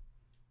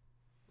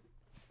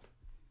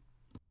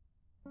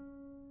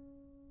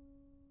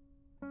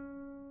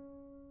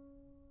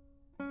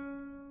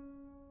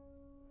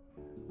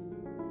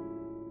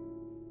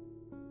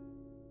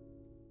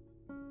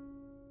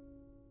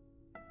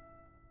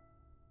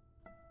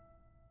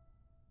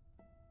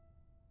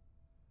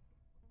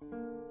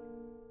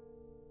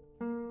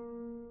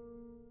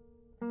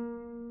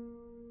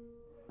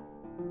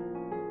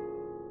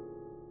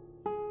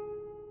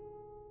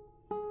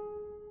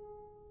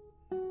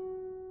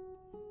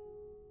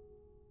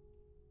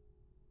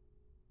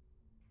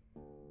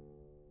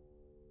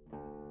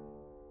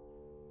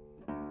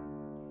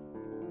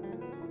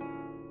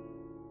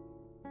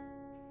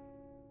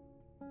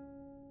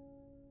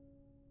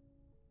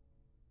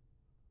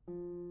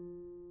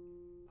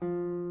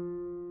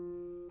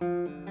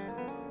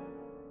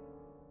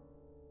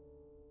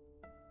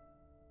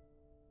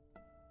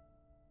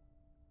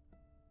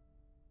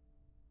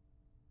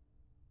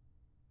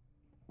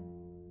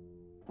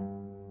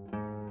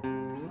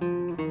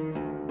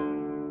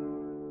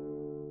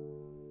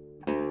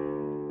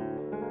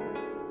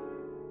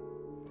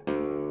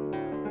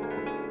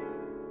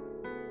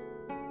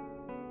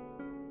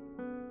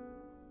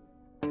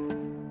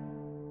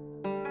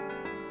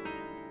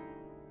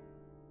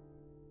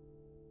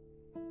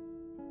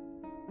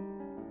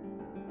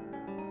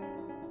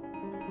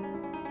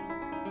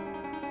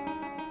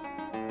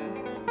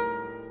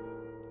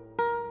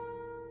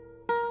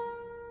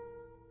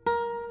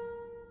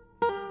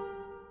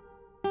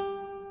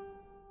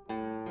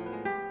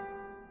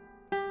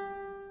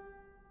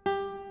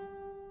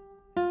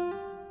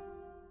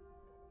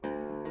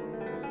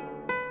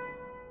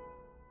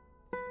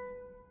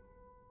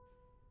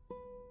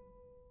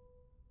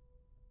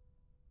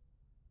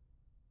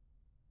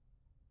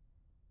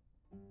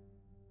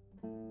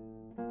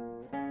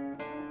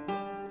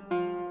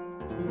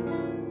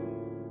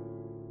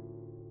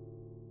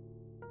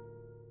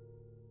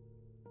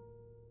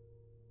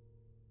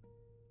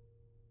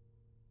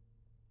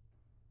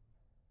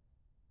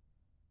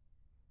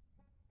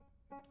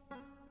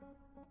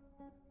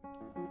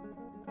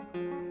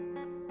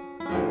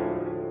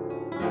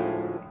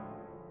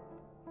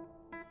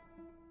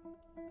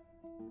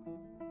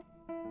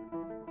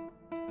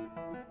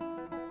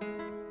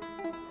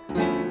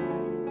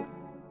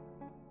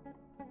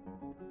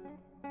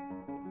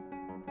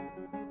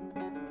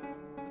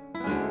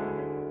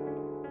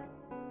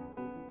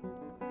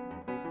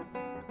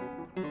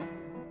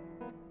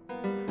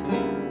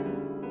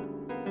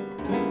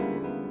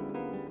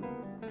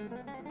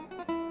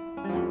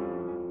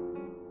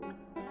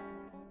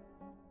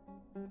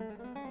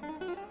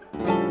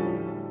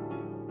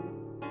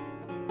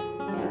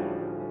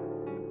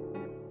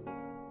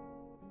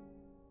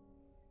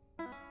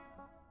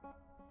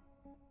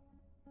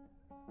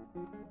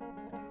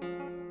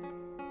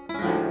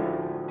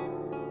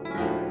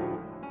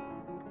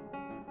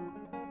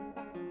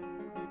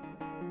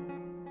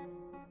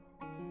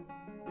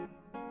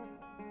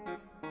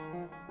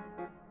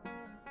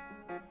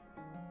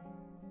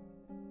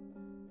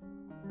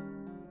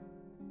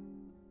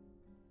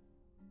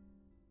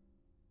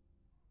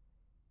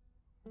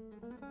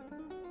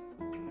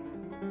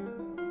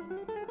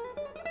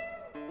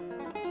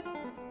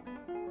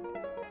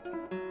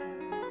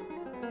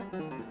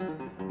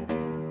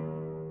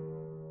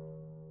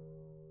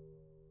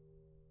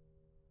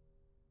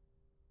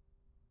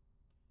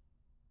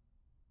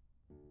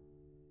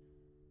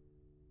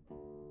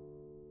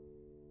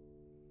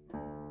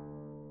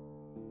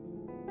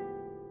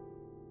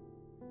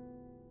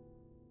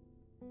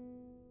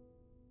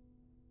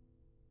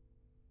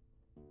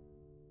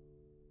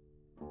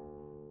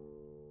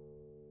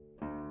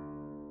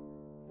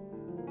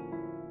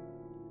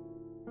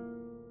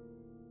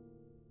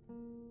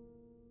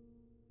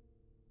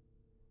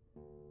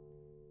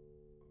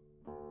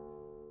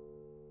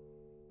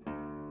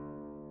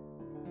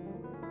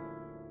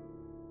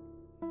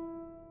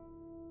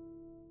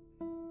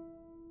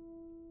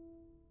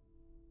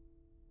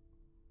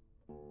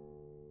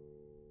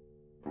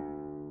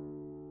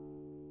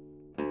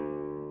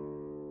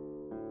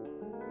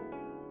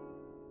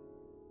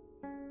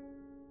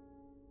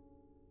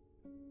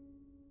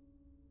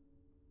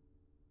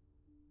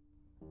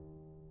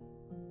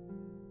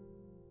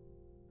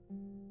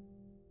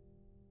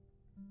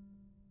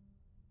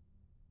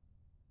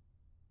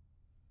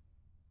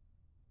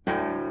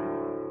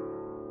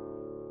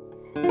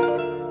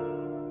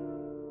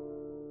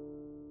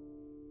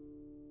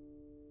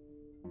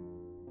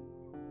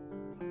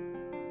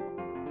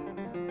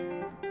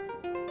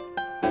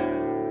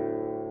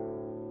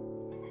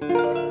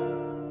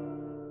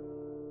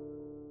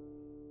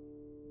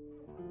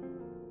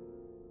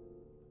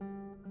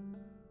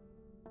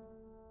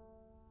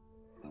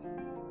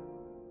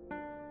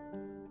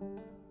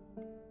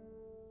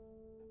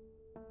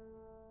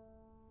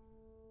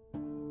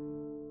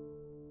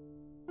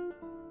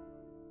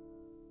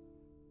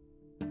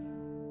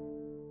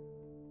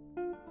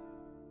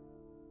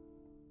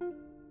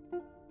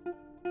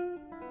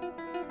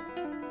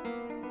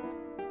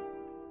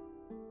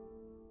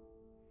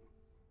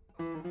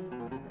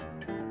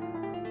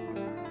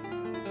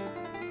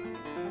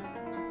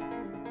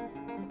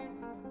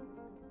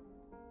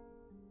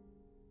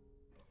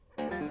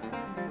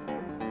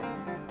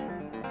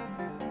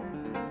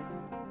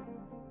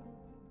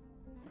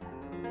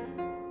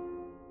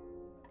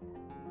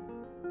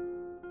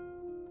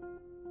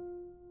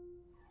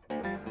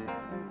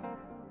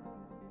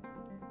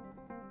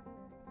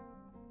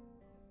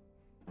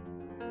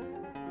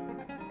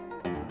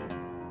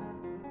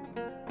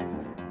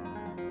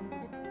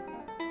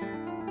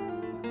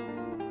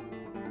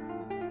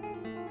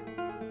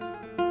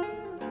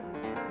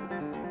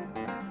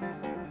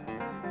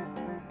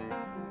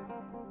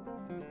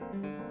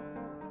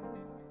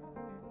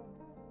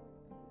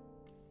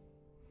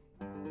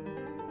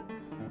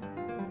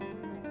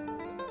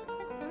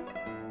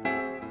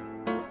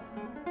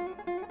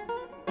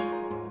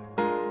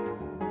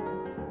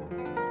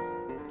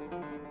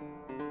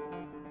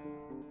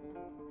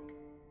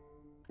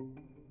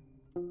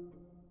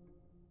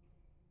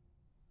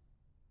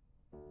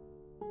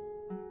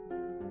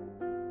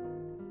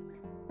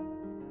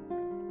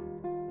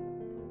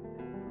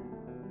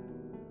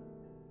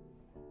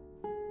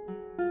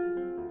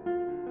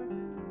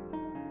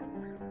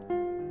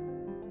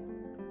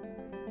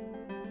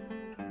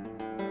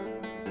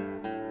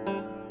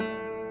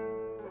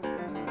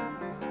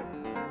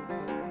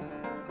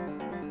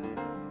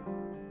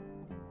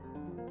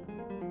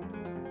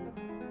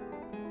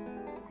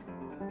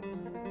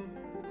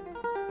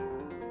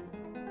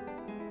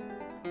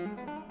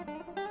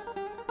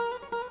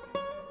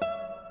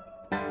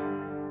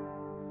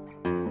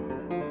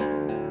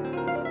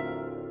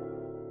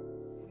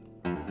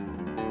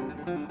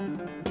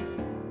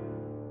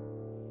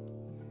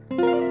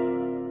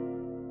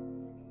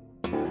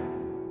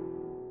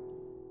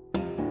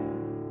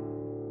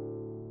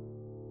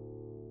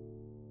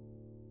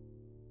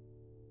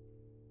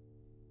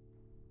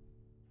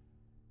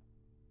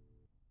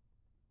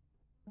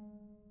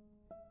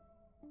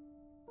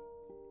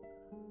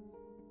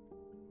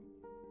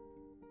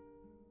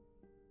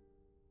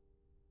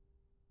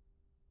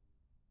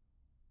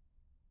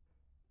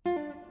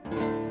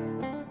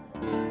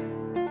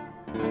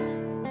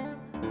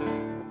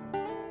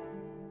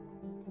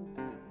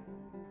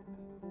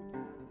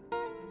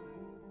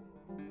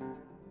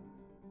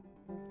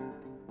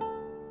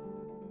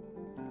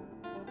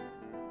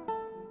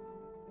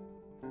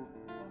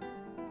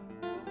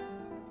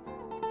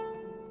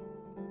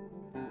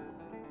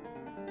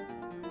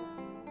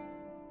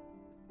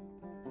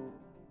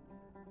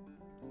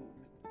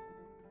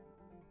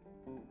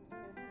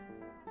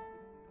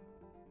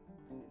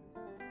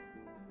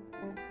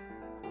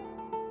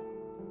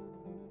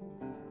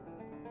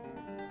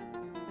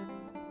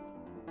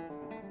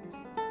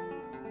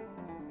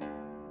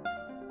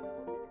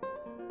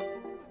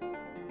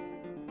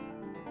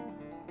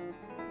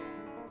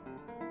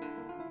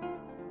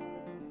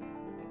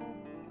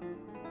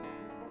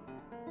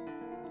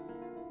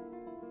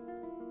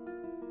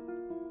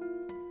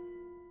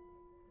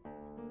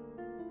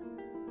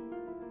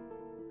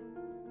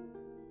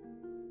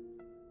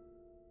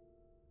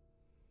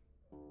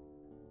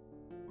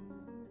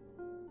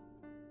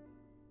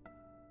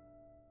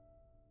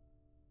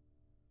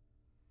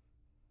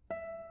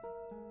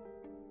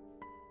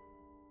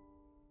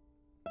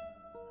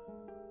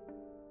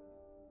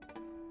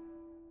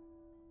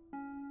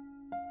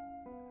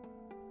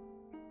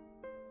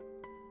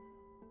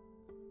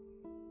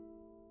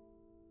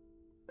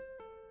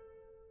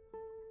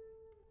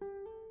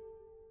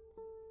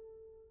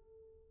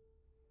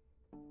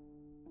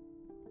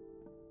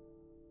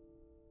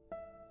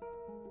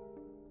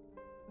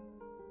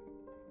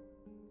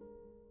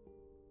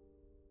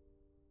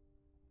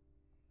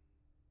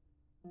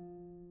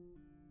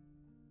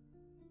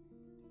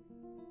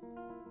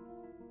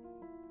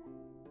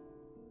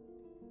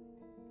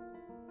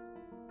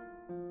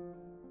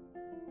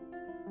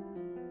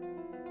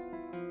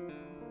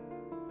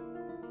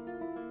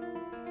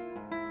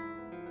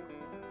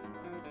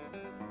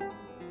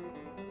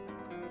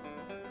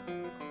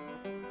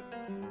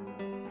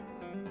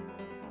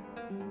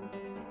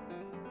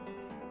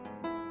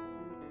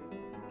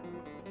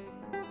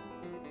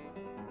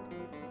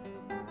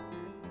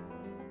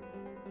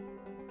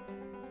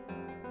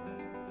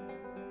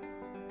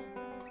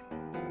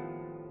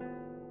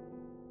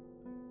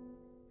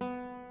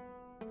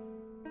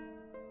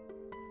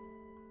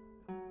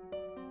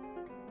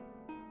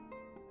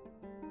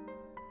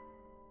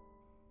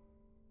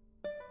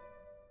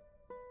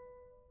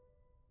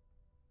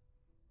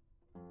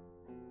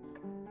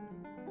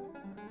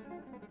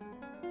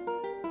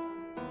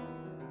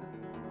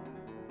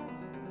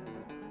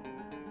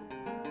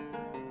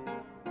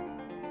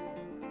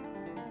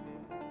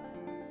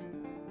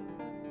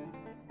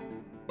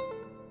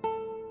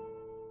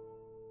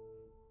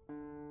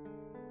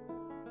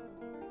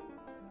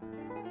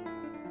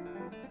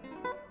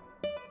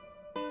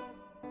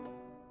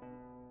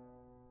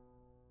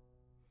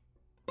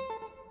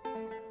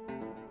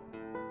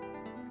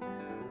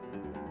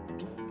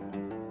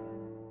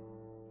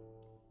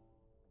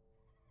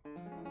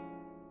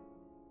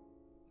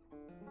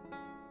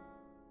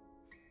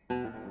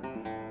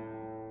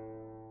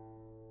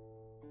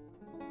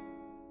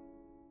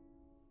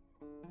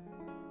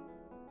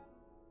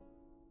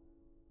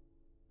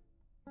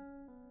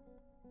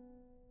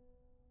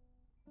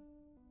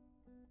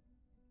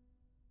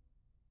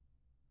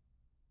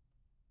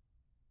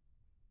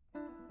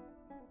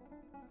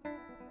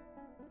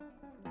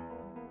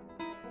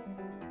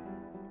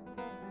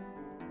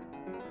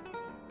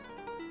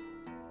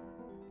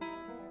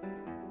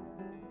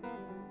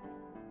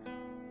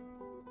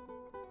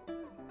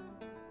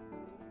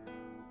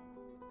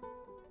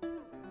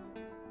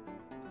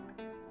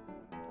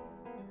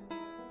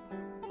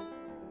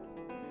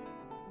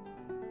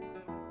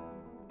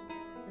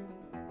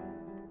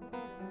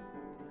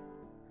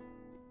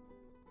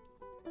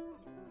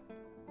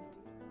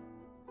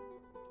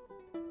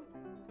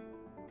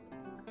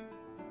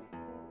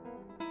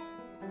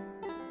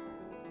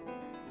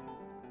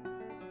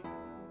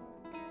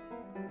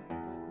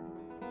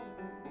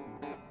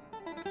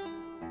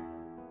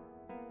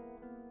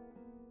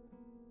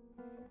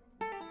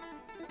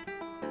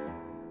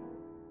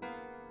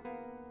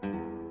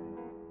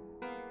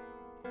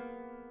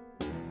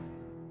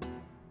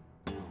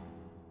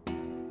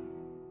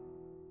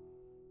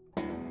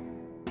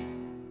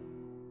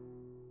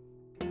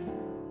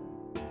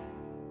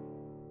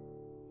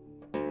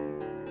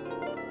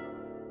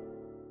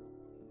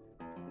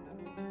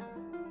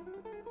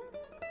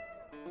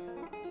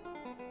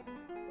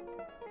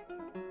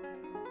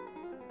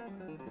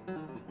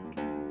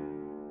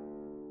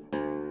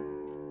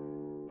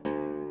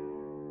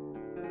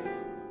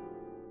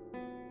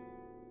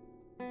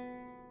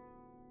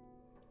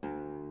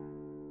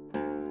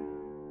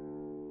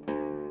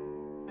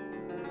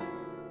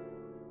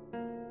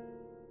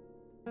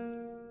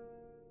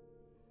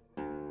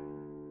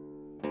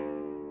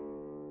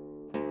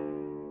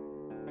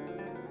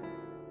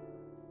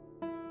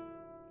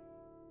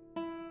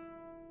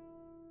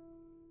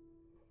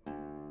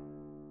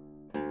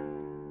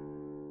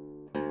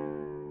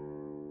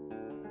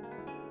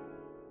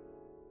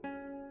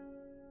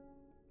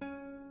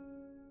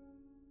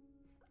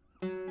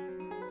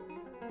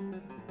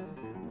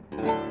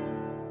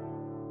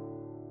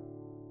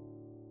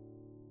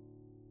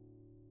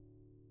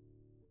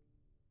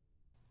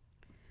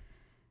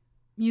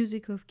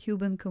 Music of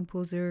Cuban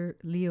composer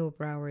Leo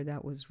Brouwer,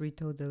 that was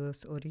Rito de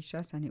los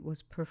Orishas, and it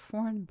was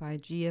performed by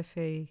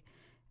GFA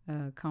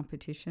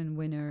competition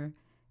winner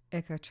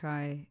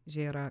Ekachai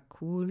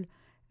Gerakul,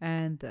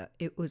 and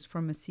it was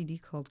from a CD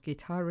called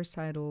Guitar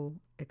Recital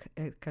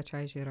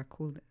Ekachai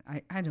Gerakul.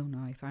 I don't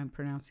know if I'm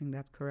pronouncing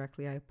that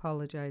correctly. I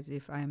apologize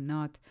if I am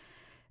not.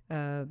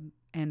 And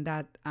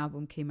that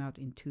album came out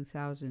in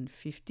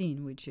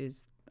 2015, which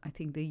is, I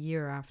think, the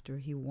year after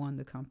he won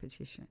the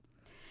competition.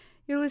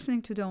 You're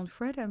listening to Don't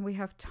Fret, and we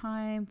have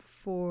time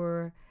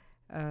for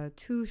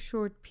two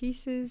short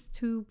pieces.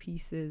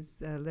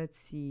 Let's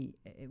see,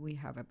 we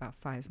have about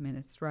 5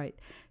 minutes, right?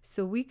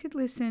 So we could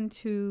listen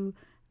to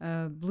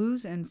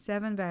Blues and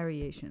Seven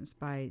Variations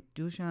by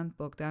Dusan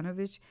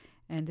Bogdanovic,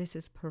 and this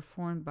is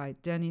performed by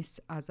Denis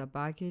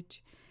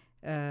Azabagic,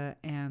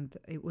 and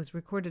it was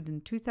recorded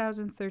in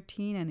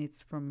 2013, and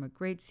it's from a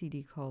great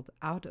CD called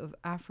Out of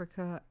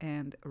Africa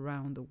and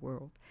Around the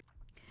World.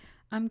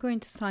 I'm going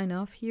to sign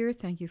off here.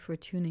 Thank you for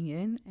tuning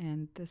in,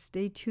 and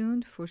stay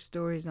tuned for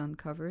Stories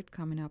Uncovered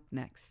coming up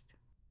next.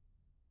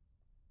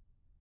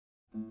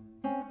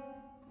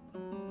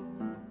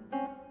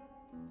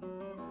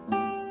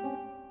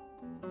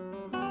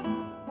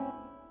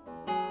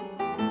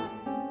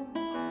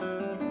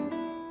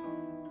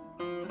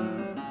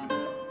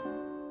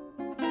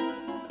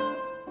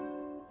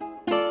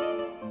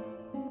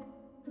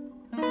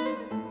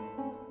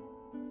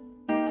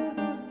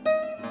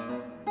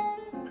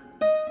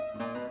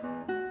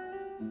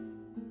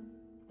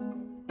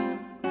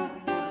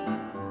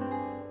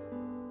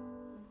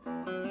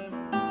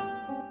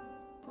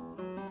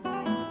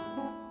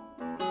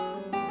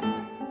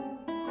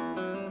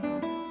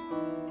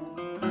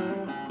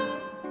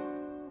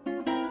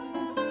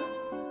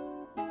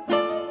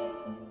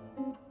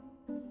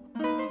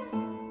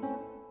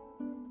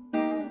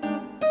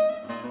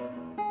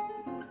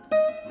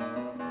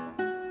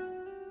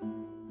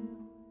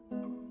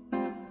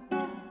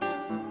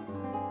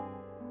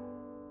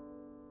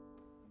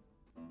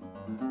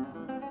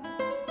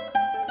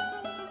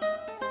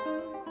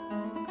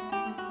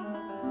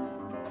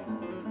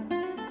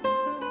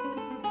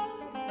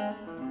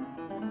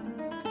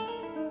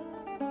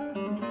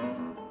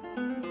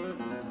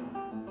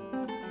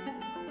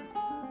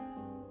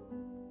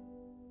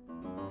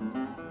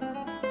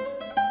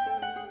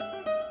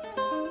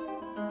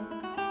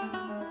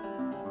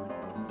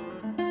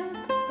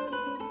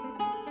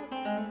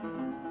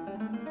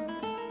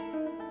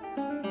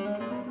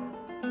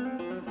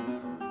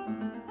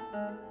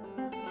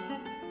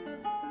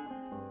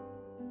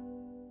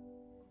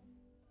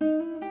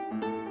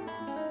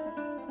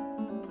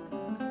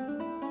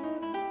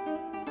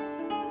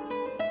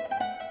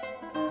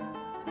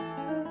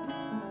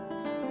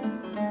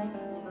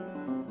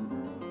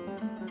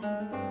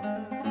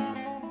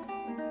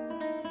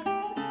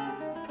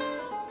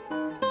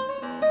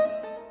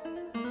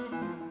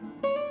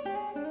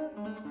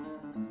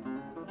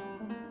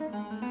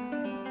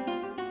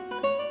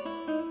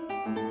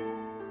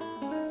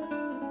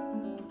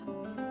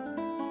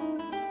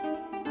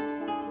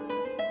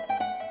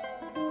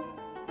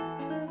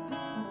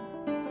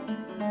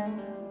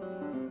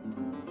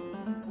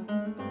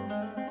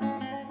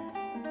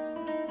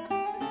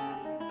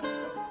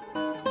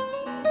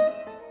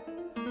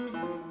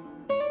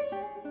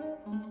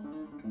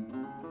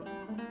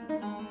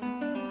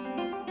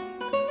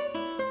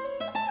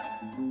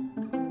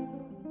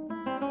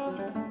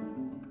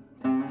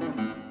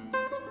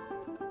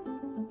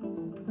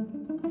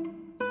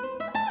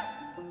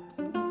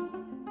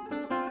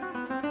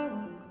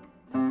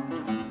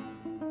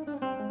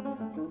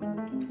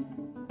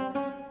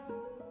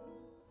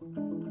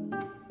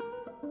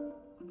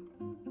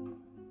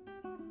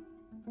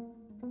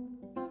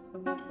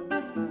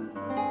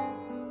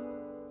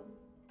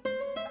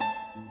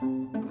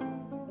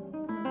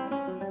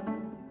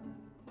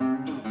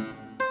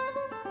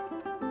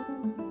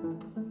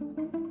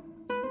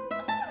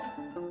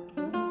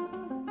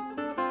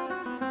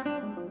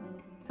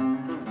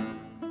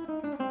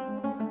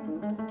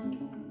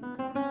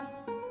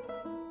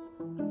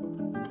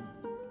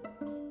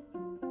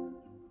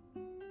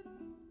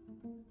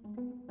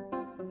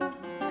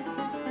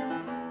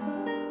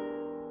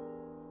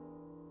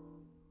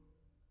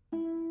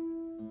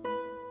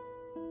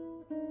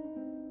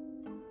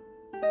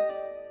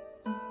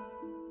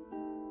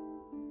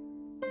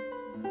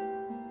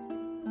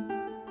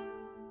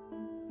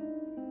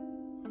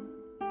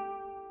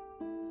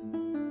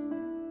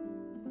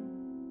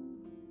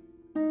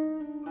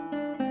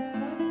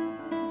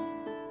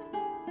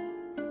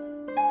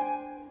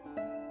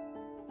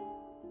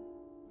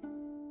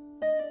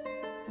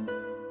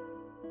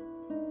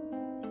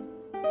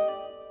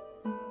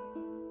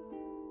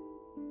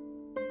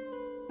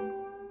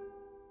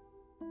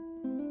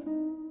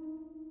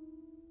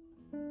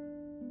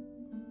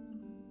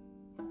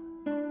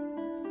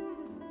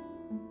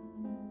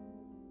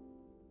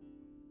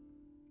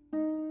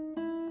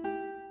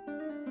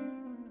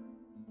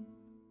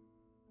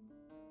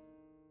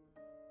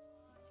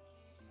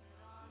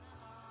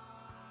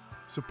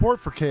 Support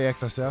for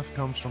KXSF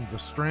comes from The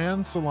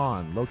Strand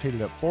Salon, located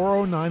at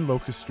 409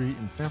 Locust Street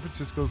in San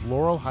Francisco's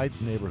Laurel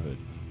Heights neighborhood.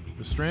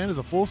 The Strand is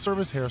a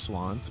full-service hair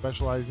salon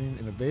specializing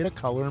in Aveda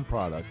color and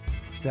products,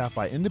 staffed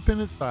by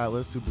independent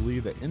stylists who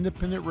believe that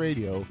independent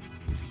radio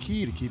is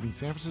key to keeping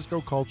San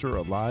Francisco culture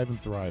alive and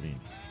thriving.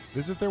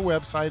 Visit their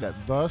website at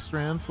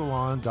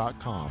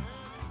thestrandsalon.com.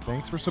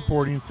 Thanks for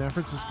supporting San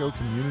Francisco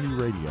Community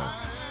Radio.